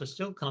course, it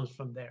still comes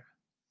from there.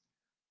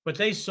 But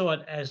they saw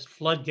it as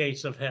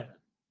floodgates of heaven.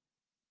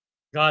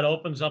 God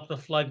opens up the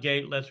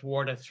floodgate, lets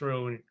water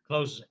through, and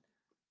closes it.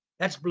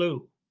 That's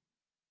blue.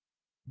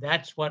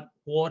 That's what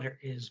water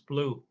is,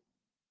 blue.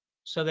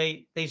 So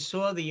they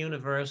saw the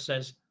universe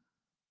as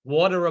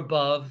water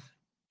above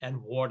and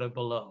water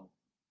below.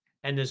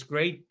 And this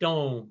great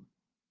dome,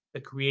 the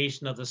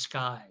creation of the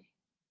sky.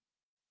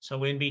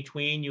 So in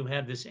between, you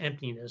have this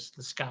emptiness,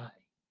 the sky.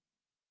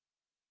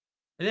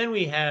 And then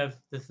we have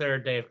the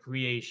third day of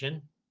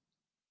creation,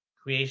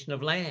 creation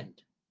of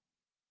land.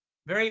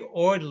 Very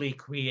orderly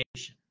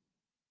creation.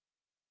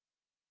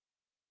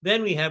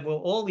 Then we have, well,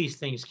 all these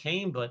things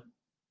came, but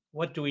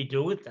what do we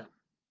do with them?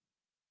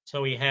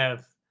 So we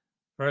have,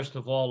 first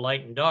of all,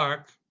 light and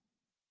dark.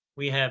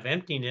 We have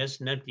emptiness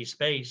and empty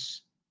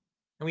space,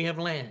 and we have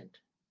land.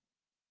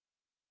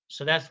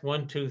 So that's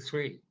 1, 2,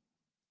 3,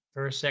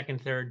 first,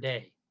 second, third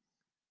day.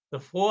 The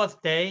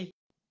fourth day,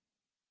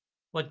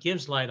 what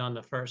gives light on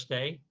the first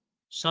day?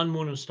 Sun,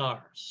 moon, and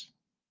stars.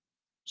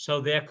 So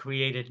they're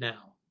created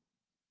now.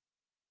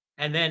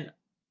 And then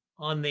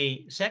on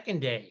the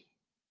second day,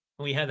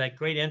 when we have that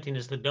great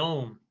emptiness, the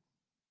dome,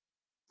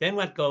 then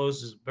what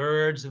goes is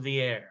birds of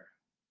the air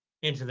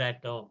into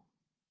that dome.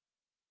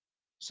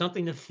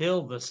 Something to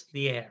fill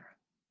the air.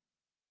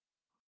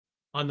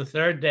 On the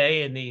third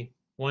day in the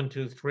 1,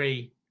 2,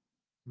 3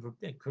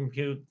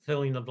 compute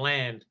filling of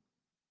land,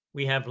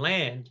 we have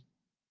land,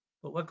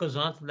 but what goes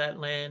on to that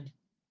land?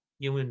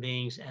 Human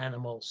beings,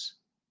 animals,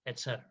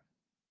 etc.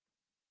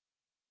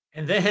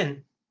 And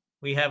then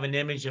we have an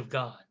image of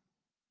God.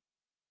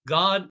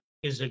 God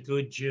is a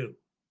good Jew.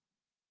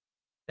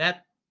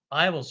 That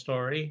Bible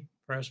story,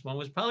 first one,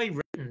 was probably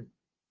written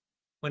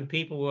when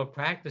people were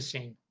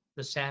practicing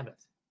the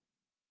Sabbath.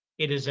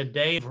 It is a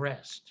day of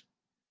rest.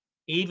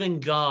 Even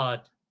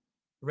God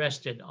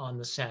rested on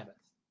the Sabbath.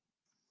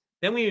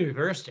 Then we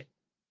reversed it.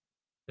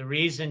 The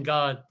reason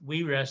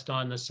we rest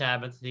on the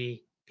Sabbath,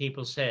 the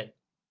people said,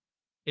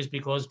 is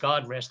because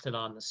God rested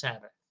on the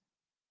Sabbath.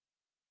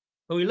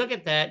 But we look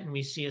at that and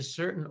we see a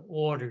certain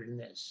order in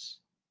this.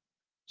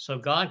 So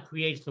God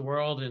creates the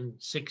world in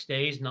 6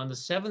 days, and on the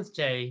seventh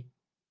day,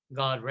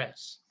 God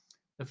rests.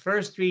 The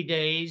first 3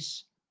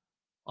 days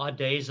are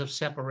days of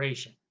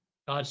separation.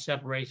 God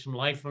separates from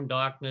light from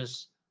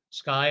darkness,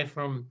 sky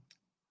from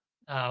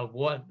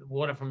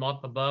water from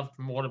up above,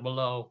 from water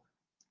below.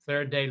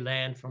 Third day,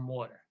 land from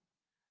water.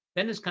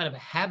 Then there's kind of a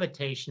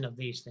habitation of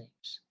these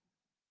things.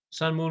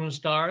 Sun, moon, and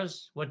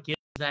stars. What gives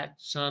that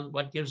sun?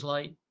 What gives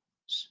light?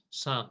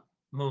 Sun,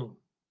 moon.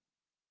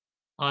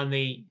 On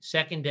the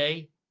second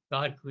day,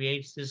 God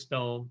creates this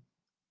dome.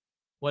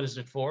 What is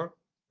it for?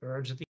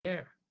 Birds of the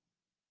air.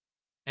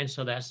 And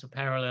so that's the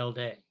parallel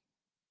day.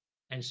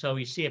 And so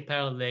you see a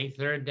parallel day,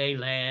 third day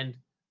land,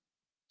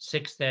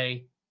 sixth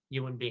day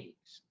human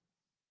beings.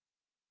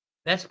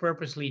 That's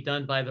purposely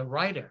done by the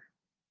writer.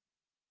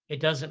 It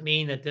doesn't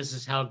mean that this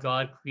is how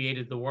God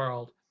created the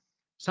world.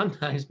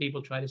 Sometimes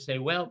people try to say,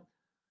 well,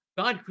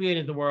 God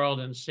created the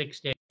world in 6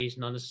 days,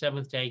 and on the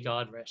seventh day,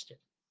 God rested.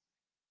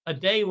 A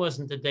day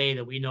wasn't the day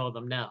that we know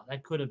them now.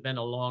 That could have been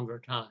a longer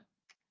time.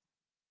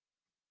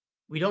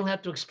 We don't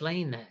have to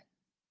explain that.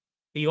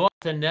 The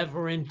author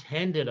never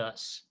intended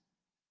us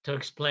to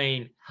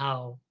explain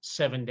how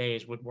 7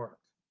 days would work.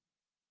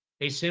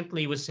 They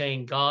simply was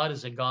saying God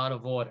is a God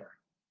of order,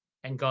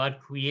 and God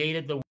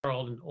created the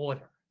world in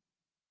order.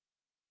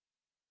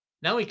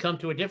 Now we come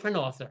to a different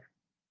author,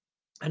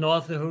 an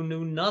author who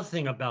knew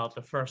nothing about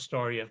the first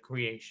story of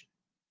creation.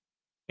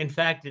 In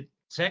fact, the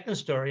second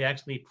story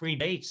actually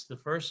predates the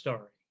first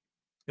story.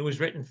 It was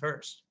written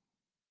first.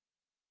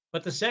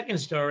 But the second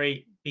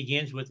story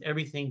begins with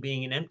everything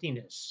being in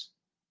emptiness.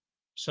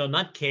 So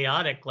not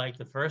chaotic like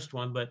the first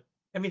one, but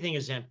everything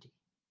is empty.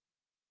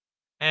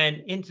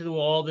 And into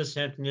all this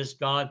emptiness,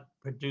 God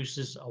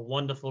produces a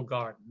wonderful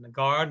garden, the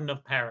Garden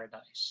of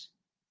Paradise.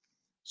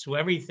 So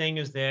everything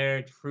is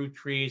there, fruit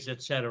trees,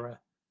 etc.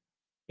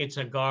 It's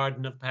a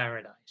garden of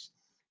paradise.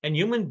 And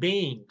human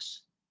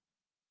beings,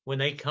 when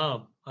they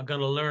come, are going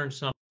to learn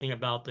something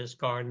about this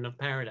garden of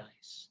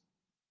paradise.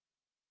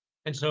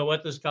 And so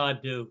what does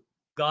God do?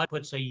 God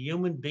puts a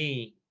human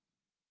being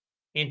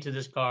into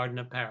this garden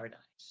of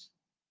paradise.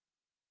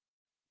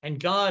 And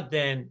God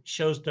then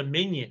shows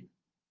dominion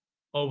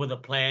over the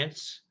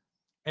plants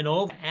and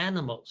over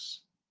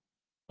animals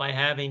by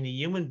having the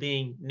human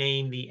being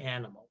name the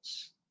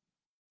animals.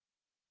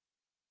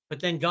 But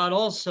then God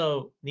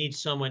also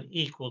needs someone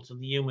equal to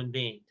the human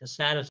being to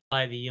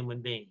satisfy the human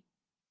being.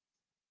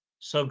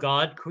 So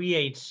God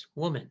creates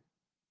woman.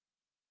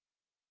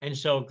 And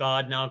so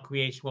God now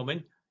creates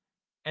woman,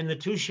 and the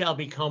two shall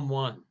become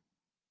one,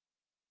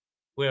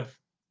 where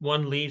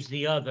one leaves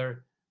the other's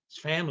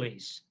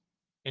families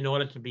in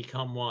order to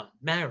become one.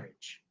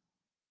 Marriage.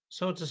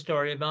 So it's a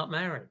story about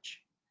marriage.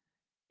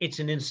 It's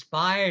an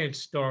inspired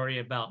story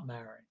about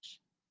marriage.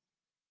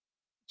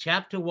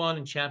 Chapter 1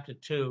 and chapter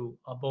 2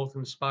 are both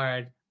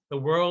inspired. The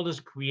world is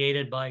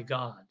created by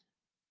God.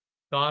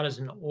 God is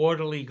an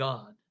orderly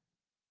God.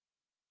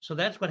 So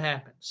that's what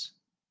happens.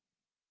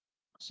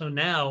 So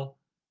now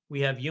we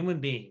have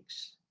human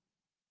beings,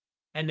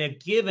 and they're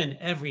given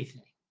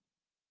everything.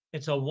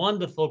 It's a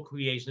wonderful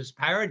creation. It's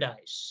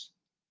paradise.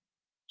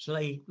 So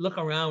they look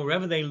around,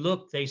 wherever they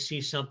look, they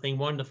see something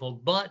wonderful.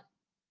 But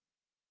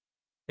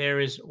there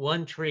is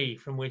one tree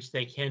from which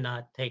they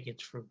cannot take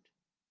its fruit.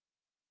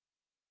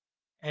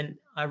 And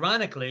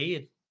ironically,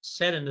 it's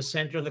set in the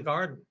center of the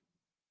garden.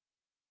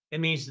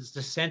 It means it's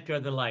the center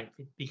of the life.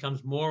 It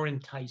becomes more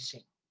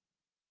enticing.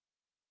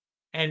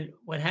 And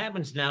what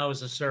happens now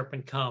is the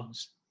serpent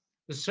comes.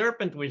 The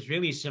serpent was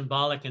really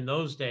symbolic in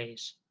those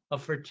days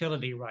of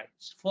fertility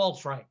rites,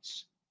 false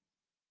rites.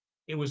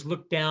 It was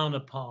looked down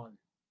upon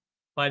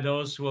by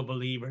those who were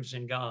believers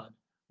in God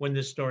when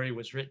this story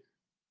was written.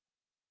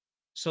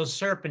 So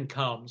serpent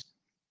comes,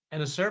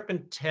 and the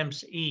serpent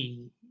tempts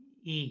Eve,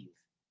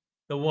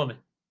 the woman,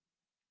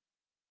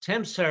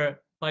 tempts her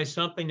by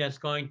something that's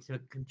going to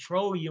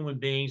control human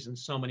beings in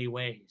so many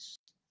ways.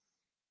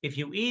 If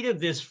you eat of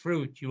this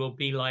fruit, you will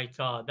be like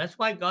God. That's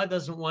why God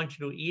doesn't want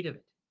you to eat of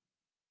it.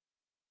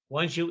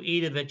 Once you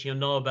eat of it, you'll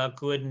know about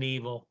good and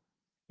evil.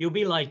 You'll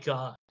be like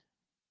God.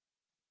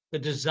 The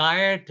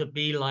desire to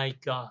be like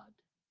God.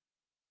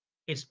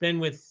 It's been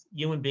with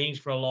human beings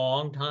for a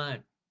long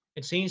time.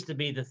 It seems to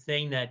be the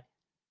thing that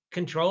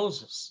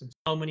controls us in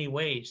so many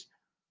ways.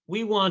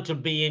 We want to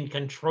be in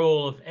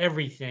control of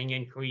everything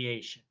in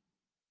creation.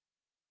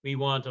 We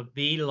want to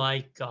be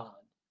like God.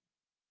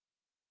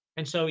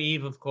 And so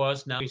Eve, of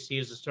course, now we see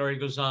as the story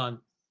goes on,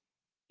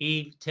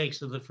 Eve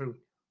takes of the fruit.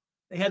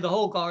 They had the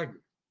whole garden,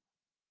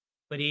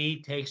 but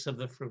Eve takes of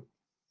the fruit.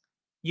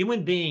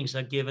 Human beings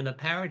are given a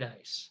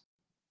paradise.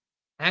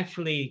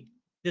 Actually,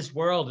 this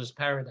world is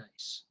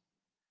paradise.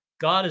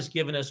 God has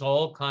given us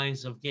all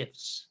kinds of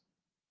gifts,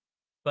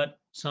 but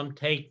some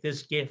take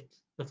this gift,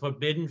 the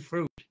forbidden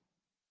fruit,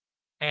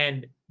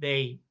 and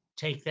they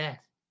take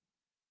that.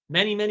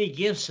 Many, many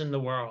gifts in the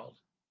world,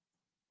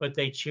 but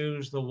they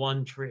choose the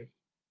one tree.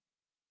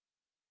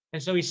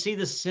 And so we see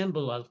the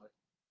symbol of it.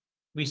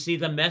 We see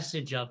the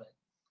message of it.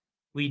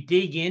 We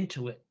dig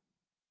into it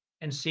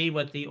and see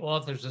what the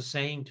authors are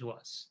saying to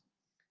us.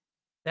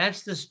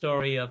 That's the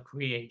story of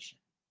creation.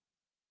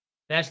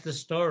 That's the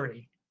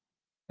story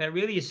that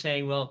really is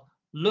saying, well,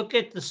 look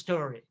at the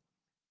story.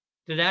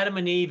 Did Adam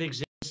and Eve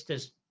exist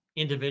as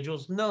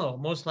individuals? No,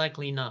 most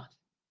likely not.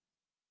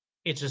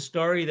 It's a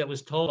story that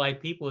was told by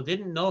people who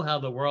didn't know how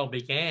the world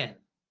began.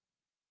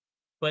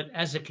 But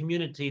as a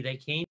community, they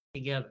came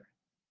together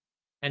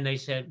and they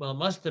said, well, it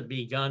must have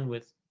begun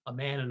with a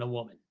man and a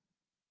woman.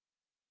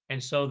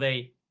 And so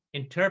they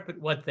interpret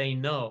what they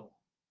know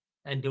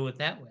and do it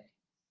that way.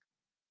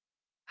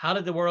 How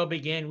did the world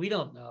begin? We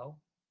don't know.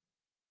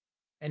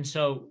 And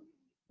so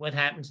what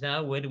happens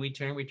now? Where do we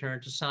turn? We turn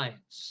to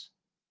science.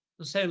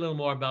 We'll say a little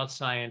more about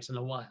science in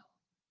a while.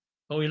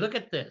 But we look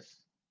at this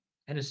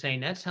and it's saying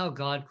that's how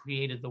God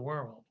created the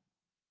world.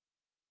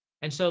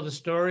 And so the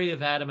story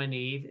of Adam and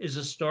Eve is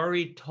a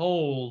story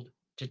told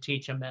to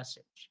teach a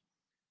message.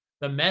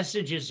 The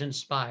message is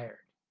inspired.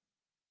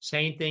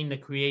 Same thing, the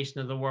creation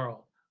of the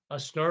world. A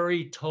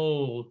story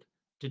told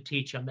to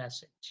teach a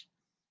message.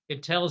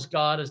 It tells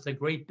God as the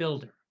great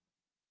builder.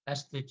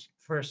 That's the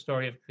first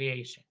story of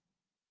creation.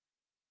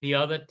 The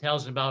other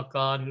tells about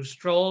God who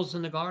strolls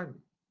in the garden.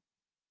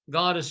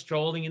 God is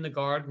strolling in the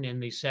garden in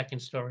the second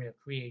story of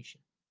creation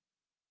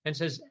and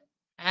says,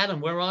 Adam,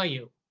 where are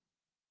you?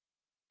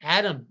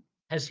 Adam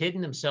has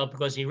hidden himself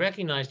because he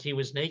recognized he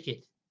was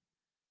naked.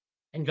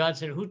 And God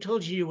said, who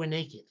told you you were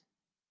naked?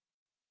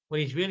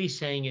 What he's really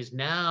saying is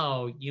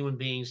now human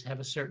beings have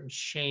a certain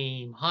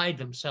shame, hide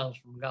themselves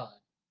from God.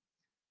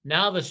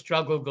 Now the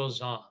struggle goes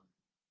on.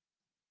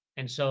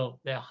 And so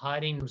they're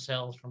hiding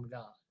themselves from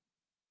God.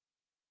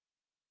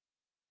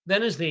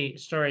 Then as the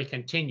story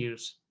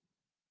continues,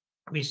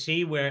 we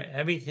see where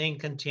everything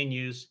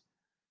continues.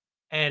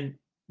 And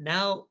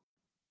now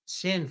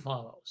sin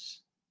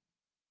follows.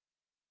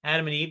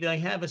 Adam and Eve, they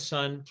have a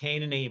son,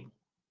 Cain and Abel.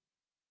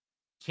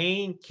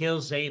 Cain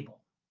kills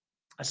Abel,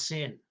 a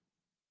sin.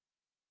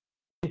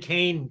 And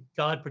Cain,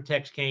 God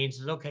protects Cain,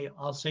 says, okay,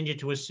 I'll send you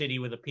to a city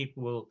where the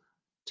people will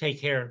take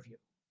care of you.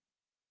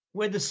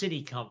 Where'd the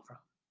city come from?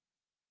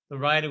 The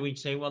writer would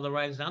say, well, the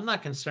writer says, I'm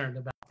not concerned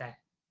about that.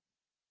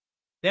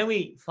 Then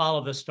we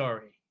follow the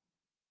story.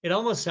 It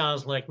almost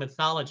sounds like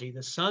mythology.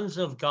 The sons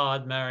of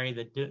God marry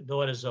the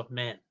daughters of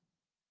men.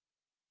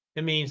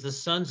 It means the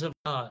sons of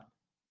God.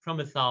 From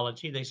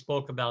mythology, they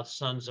spoke about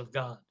sons of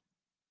God.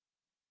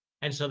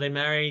 And so they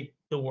married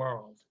the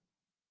world,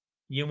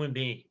 human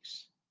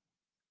beings.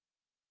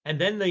 And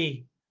then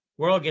the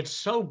world gets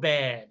so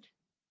bad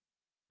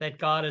that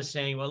God is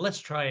saying, well, let's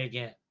try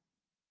again.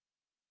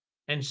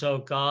 And so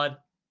God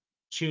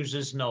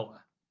chooses Noah.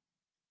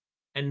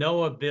 And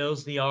Noah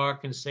builds the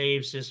ark and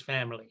saves his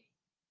family.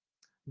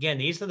 Again,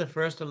 these are the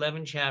first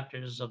 11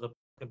 chapters of the book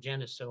of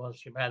Genesis, or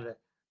rather,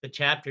 the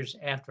chapters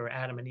after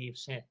Adam and Eve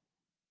sinned.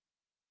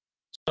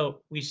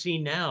 So we see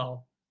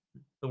now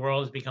the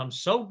world has become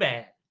so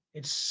bad,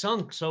 it's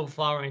sunk so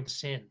far in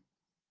sin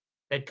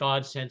that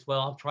God says,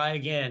 well, I'll try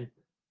again.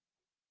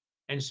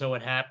 And so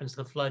it happens,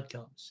 the flood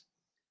comes.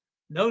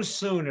 No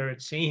sooner,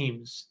 it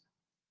seems,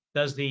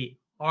 does the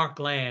ark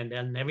land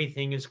and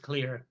everything is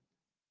clear,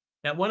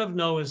 that one of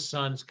Noah's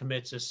sons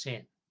commits a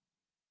sin.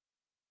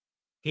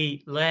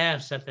 He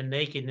laughs at the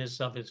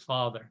nakedness of his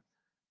father,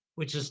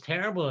 which is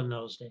terrible in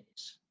those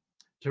days.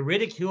 To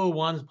ridicule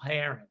one's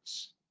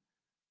parents,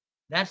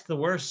 that's the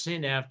worst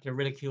sin after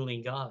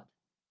ridiculing God.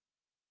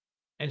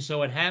 And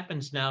so it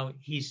happens now,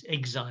 he's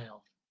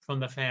exiled from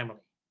the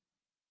family.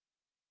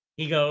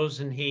 He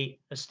goes and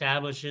he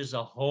establishes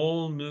a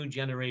whole new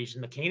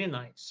generation, the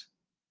Canaanites.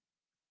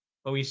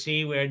 But we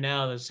see where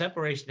now the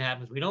separation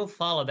happens. We don't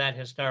follow that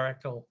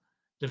historical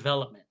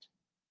development.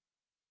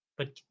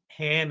 But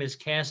Ham is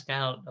cast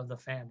out of the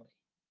family.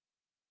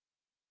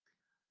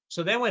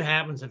 So then what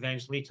happens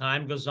eventually,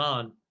 time goes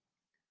on.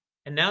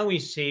 And now we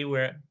see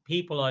where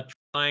people are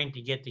trying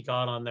to get to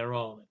God on their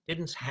own. It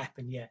didn't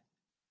happen yet.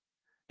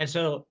 And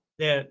so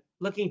they're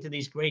looking to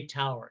these great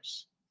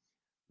towers.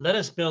 Let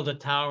us build a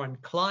tower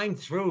and climb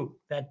through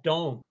that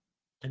dome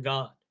to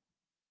God.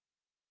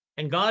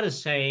 And God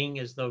is saying,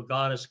 as though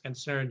God is a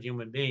concerned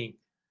human being,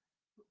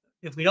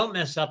 if we don't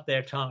mess up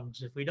their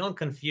tongues, if we don't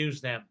confuse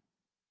them,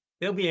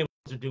 they'll be able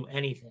to do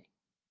anything.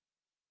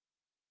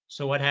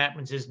 So what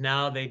happens is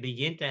now they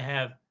begin to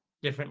have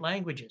different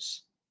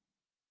languages.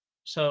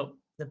 So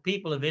the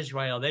people of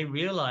Israel, they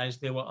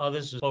realized there were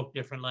others who spoke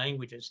different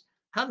languages.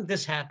 How did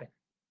this happen?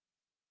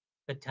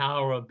 The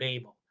Tower of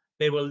Babel.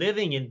 They were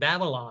living in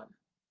Babylon.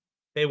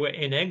 They were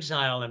in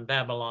exile in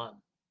Babylon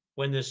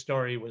when this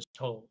story was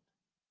told.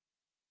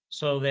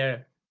 So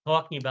they're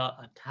talking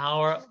about a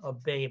Tower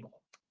of Babel.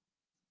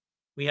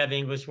 We have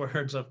English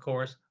words, of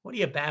course. What are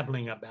you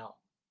babbling about?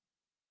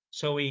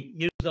 So we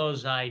use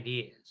those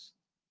ideas.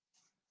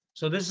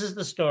 So this is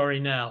the story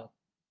now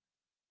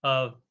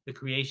of the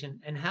creation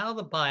and how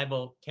the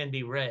Bible can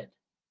be read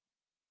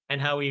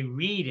and how we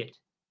read it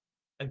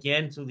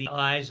again through the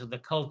eyes of the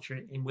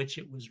culture in which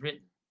it was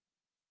written.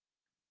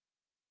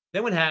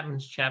 Then what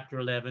happens, chapter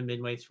 11,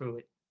 midway through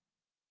it,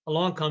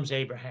 along comes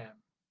Abraham.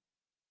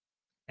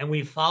 And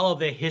we follow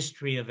the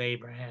history of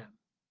Abraham.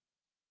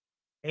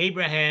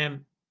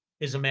 Abraham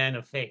is a man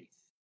of faith.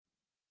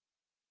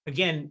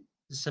 Again,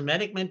 the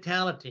Semitic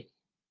mentality,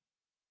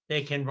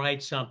 they can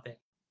write something.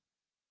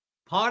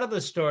 Part of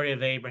the story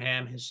of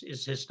Abraham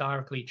is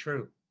historically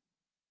true,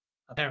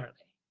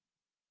 apparently.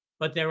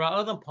 But there are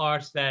other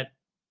parts that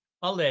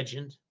are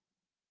legend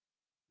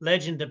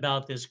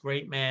about this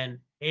great man,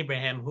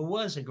 Abraham, who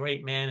was a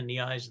great man in the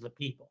eyes of the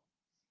people.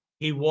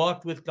 He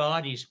walked with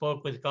God. He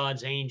spoke with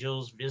God's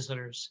angels,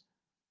 visitors.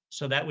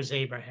 So that was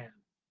Abraham.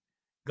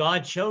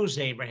 God chose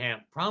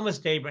Abraham,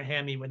 promised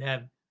Abraham he would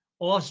have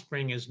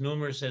offspring as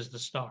numerous as the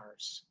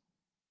stars.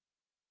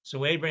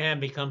 So Abraham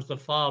becomes the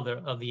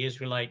father of the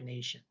Israelite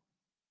nation.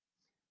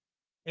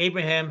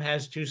 Abraham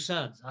has two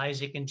sons,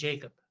 Isaac and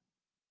Jacob.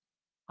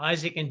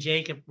 Isaac and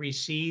Jacob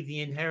receive the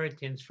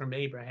inheritance from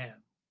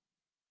Abraham,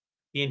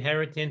 the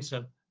inheritance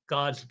of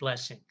God's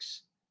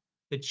blessings,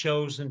 the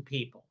chosen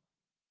people.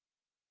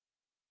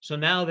 So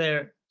now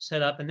they're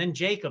set up, and then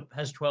Jacob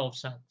has 12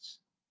 sons.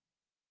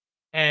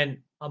 And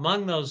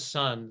among those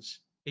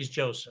sons is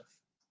Joseph.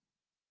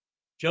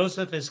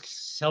 Joseph is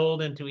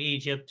sold into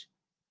Egypt,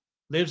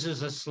 lives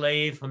as a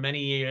slave for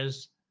many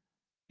years,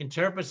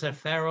 interprets a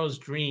Pharaoh's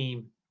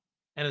dream,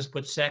 and is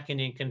put second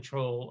in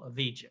control of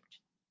Egypt.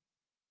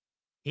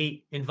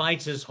 He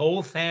invites his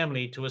whole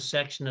family to a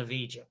section of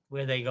Egypt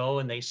where they go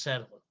and they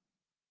settle.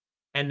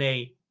 And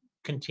they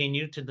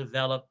continue to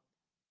develop,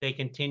 they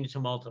continue to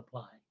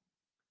multiply.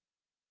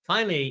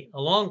 Finally,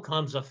 along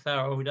comes a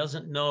Pharaoh who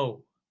doesn't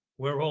know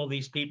where all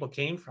these people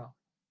came from.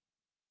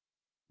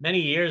 Many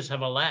years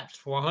have elapsed,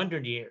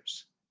 400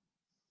 years.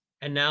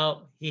 And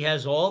now he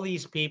has all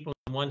these people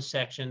in one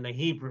section, the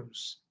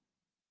Hebrews.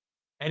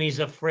 And he's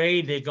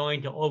afraid they're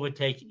going to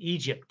overtake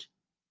Egypt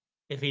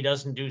if he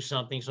doesn't do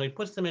something. So he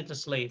puts them into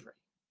slavery.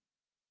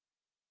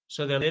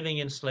 So they're living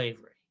in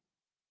slavery.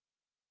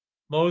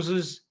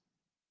 Moses,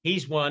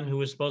 he's one who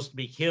was supposed to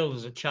be killed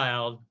as a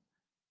child.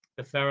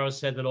 The Pharaoh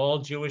said that all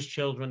Jewish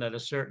children at a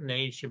certain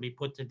age should be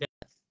put to death.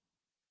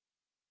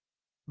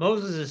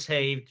 Moses is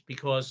saved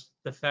because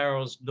the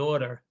Pharaoh's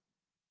daughter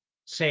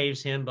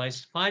saves him by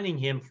finding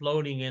him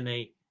floating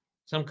in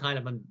some kind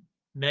of a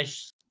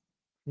mesh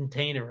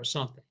container or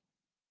something.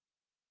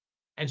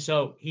 And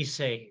so he's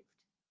saved.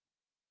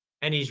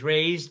 And he's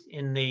raised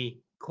in the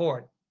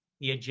court,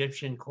 the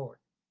Egyptian court.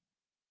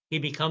 He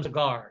becomes a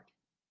guard.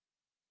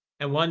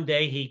 And one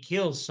day he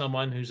kills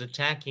someone who's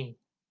attacking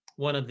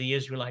one of the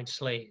Israelite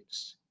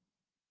slaves.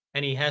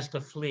 And he has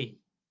to flee.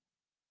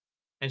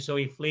 And so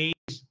he flees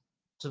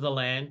to the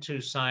land,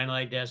 to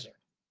Sinai Desert.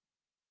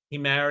 He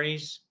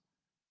marries,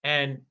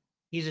 and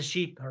he's a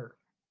sheep herder.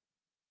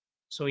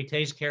 So he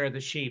takes care of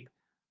the sheep.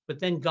 But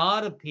then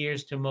God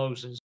appears to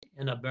Moses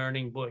in a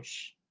burning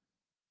bush,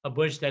 a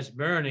bush that's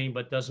burning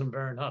but doesn't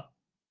burn up,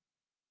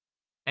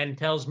 and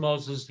tells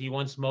Moses he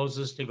wants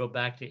Moses to go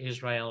back to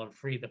Israel and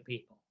free the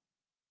people.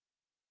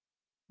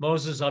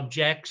 Moses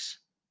objects,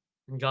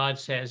 and God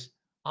says,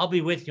 I'll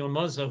be with you. And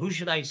Moses says, who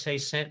should I say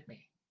sent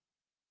me?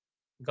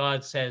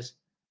 God says,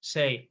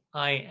 say,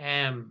 I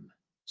am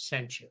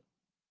sent you.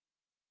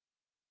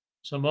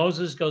 So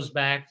Moses goes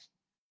back.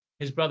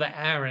 His brother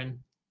Aaron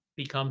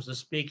becomes the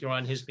speaker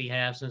on his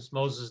behalf, since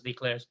Moses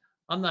declares,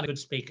 I'm not a good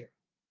speaker.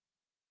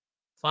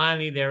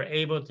 Finally, they're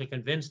able to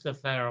convince the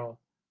Pharaoh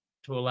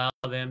to allow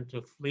them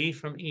to flee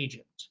from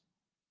Egypt.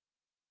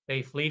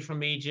 They flee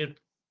from Egypt,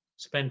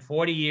 spend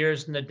 40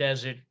 years in the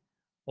desert,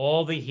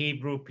 all the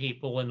Hebrew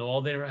people and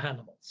all their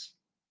animals.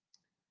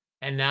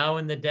 And now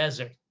in the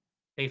desert,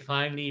 they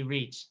finally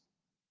reach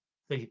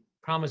the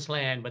promised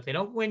land, but they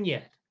don't win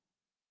yet.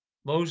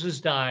 Moses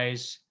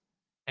dies,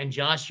 and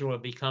Joshua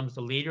becomes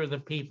the leader of the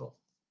people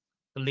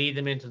to lead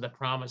them into the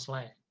promised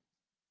land.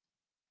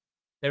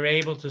 They're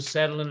able to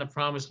settle in the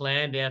promised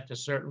land after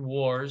certain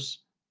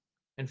wars.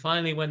 And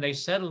finally, when they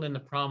settle in the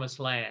promised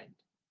land,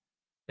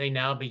 they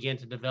now begin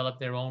to develop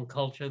their own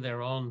culture,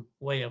 their own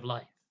way of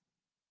life.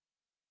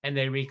 And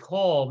they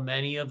recall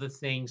many of the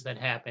things that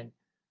happened.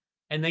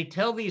 And they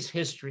tell these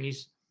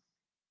histories.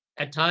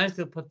 At times,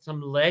 they'll put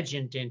some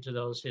legend into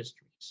those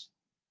histories.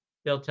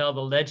 They'll tell the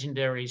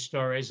legendary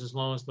stories as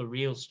long as the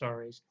real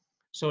stories.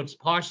 So it's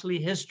partially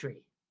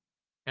history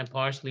and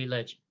partially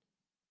legend.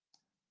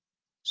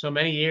 So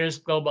many years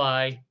go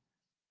by,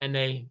 and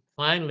they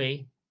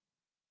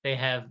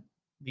have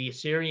the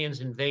Assyrians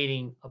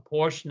invading a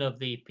portion of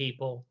the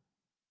people,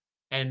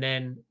 and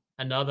then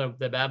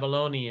the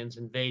Babylonians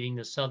invading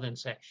the southern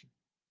section.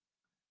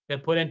 They're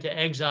put into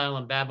exile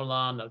in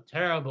Babylon, a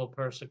terrible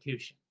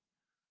persecution.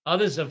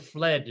 Others have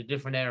fled to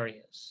different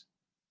areas.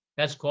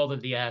 That's called the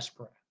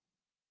diaspora,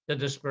 the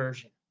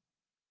dispersion.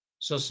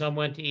 So some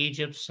went to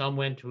Egypt, some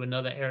went to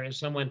another area,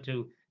 some went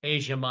to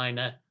Asia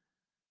Minor,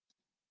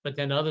 but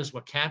then others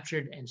were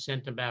captured and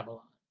sent to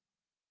Babylon,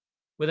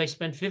 where they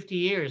spent 50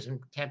 years in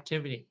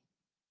captivity.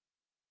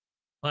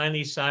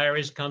 Finally,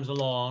 Cyrus comes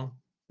along,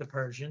 the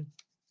Persian,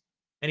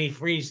 and he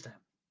frees them.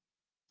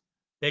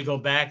 They go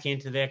back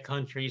into their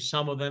country.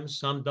 Some of them,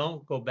 some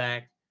don't go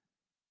back.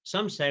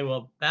 Some say,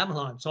 well,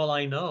 Babylon, it's all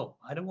I know.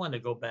 I don't want to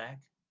go back.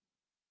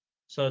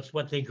 So it's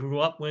what they grew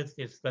up with.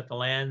 It's the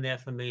land they're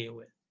familiar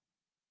with.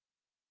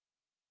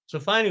 So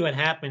finally, what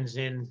happens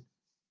in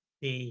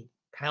the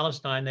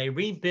Palestine, they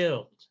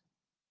rebuild,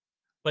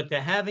 but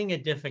they're having a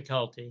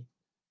difficulty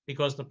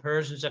because the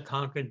Persians are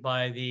conquered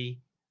by the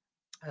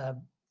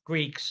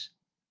Greeks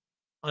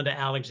under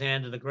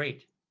Alexander the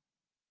Great.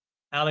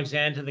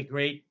 Alexander the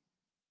Great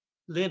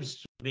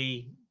lives to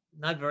be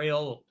not very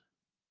old.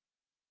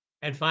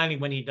 And finally,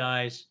 when he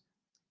dies,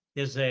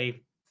 there's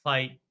a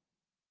fight,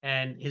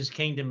 and his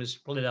kingdom is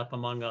split up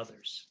among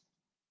others.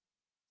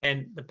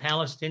 And the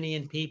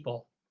Palestinian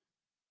people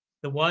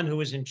the one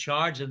who is in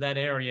charge of that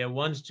area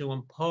wants to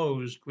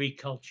impose Greek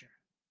culture.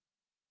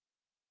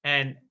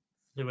 And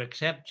to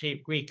accept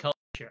Greek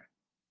culture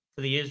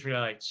for the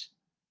Israelites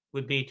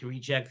would be to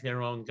reject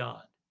their own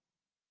God.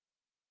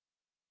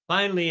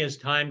 Finally, as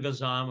time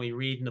goes on, we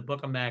read in the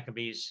book of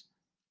Maccabees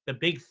the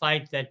big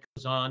fight that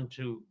goes on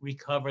to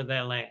recover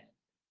their land.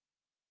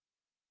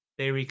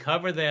 They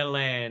recover their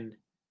land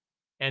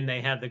and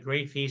they have the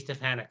great feast of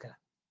Hanukkah,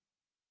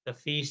 the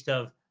feast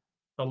of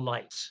the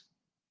lights.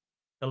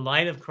 The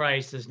light of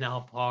Christ is now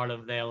part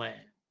of their land.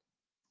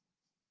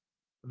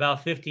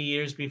 About 50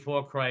 years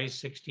before Christ,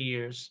 60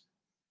 years,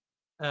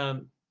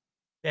 they're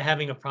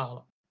having a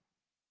problem.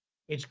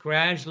 It's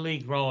gradually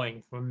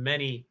growing for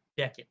many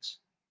decades.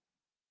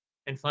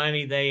 And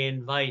finally, they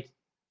invite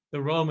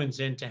the Romans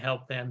in to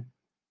help them,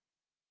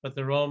 but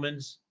the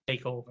Romans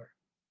take over.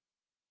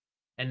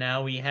 And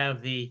now we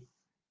have the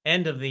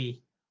end of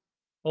the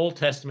Old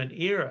Testament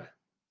era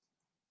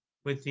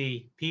with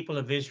the people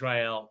of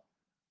Israel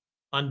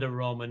under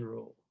Roman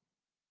rule.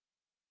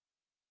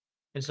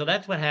 And so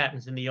that's what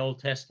happens in the Old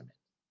Testament.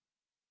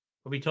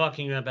 We'll be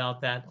talking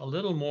about that a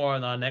little more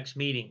in our next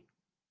meeting.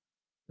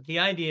 But the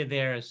idea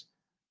there is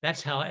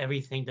that's how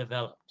everything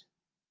developed.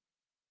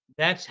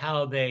 That's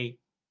how the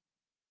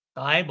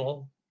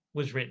Bible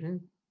was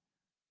written,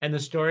 and the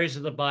stories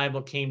of the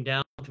Bible came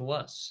down to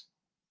us.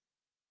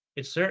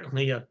 It's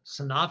certainly a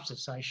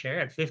synopsis I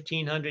shared,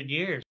 1,500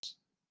 years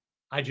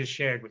I just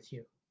shared with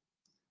you.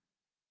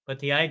 But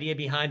the idea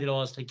behind it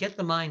all is to get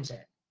the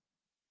mindset,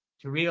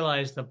 to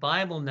realize the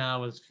Bible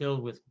now is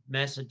filled with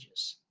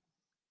messages.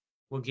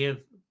 We'll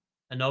give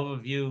an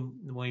overview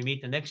when we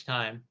meet the next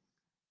time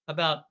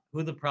about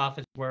who the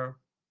prophets were,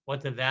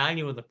 what the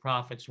value of the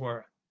prophets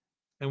were,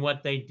 and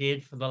what they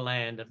did for the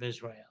land of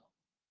Israel.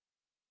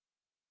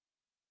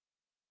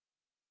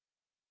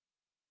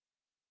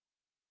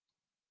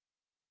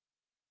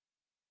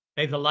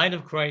 May the light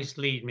of Christ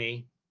lead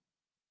me,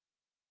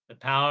 the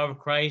power of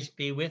Christ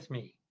be with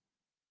me,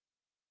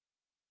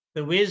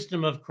 the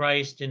wisdom of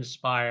Christ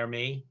inspire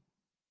me,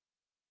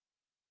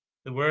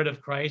 the word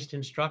of Christ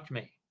instruct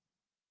me,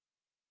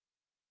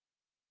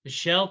 the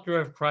shelter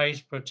of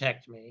Christ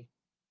protect me,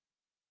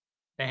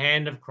 the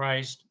hand of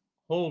Christ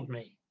hold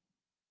me,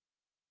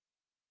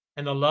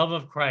 and the love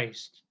of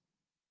Christ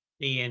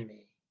be in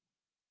me.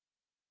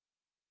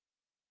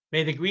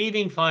 May the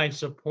grieving find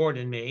support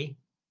in me,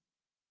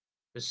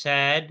 the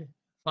sad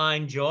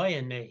find joy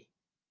in me,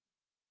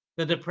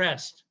 the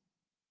depressed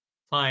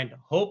find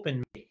hope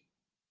in me,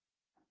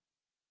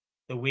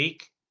 the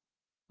weak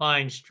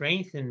find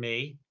strength in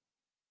me,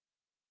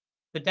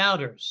 the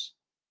doubters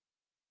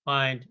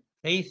find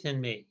faith in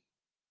me,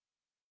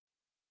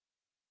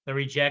 the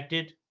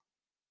rejected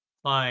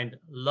find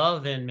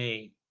love in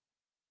me,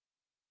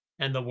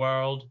 and the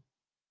world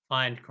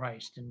find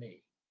Christ in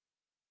me.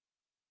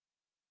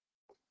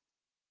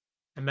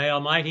 And may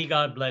Almighty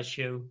God bless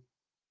you,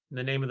 in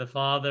the name of the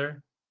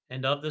Father,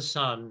 and of the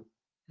Son,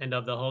 and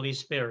of the Holy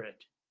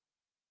Spirit.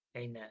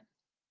 Amen.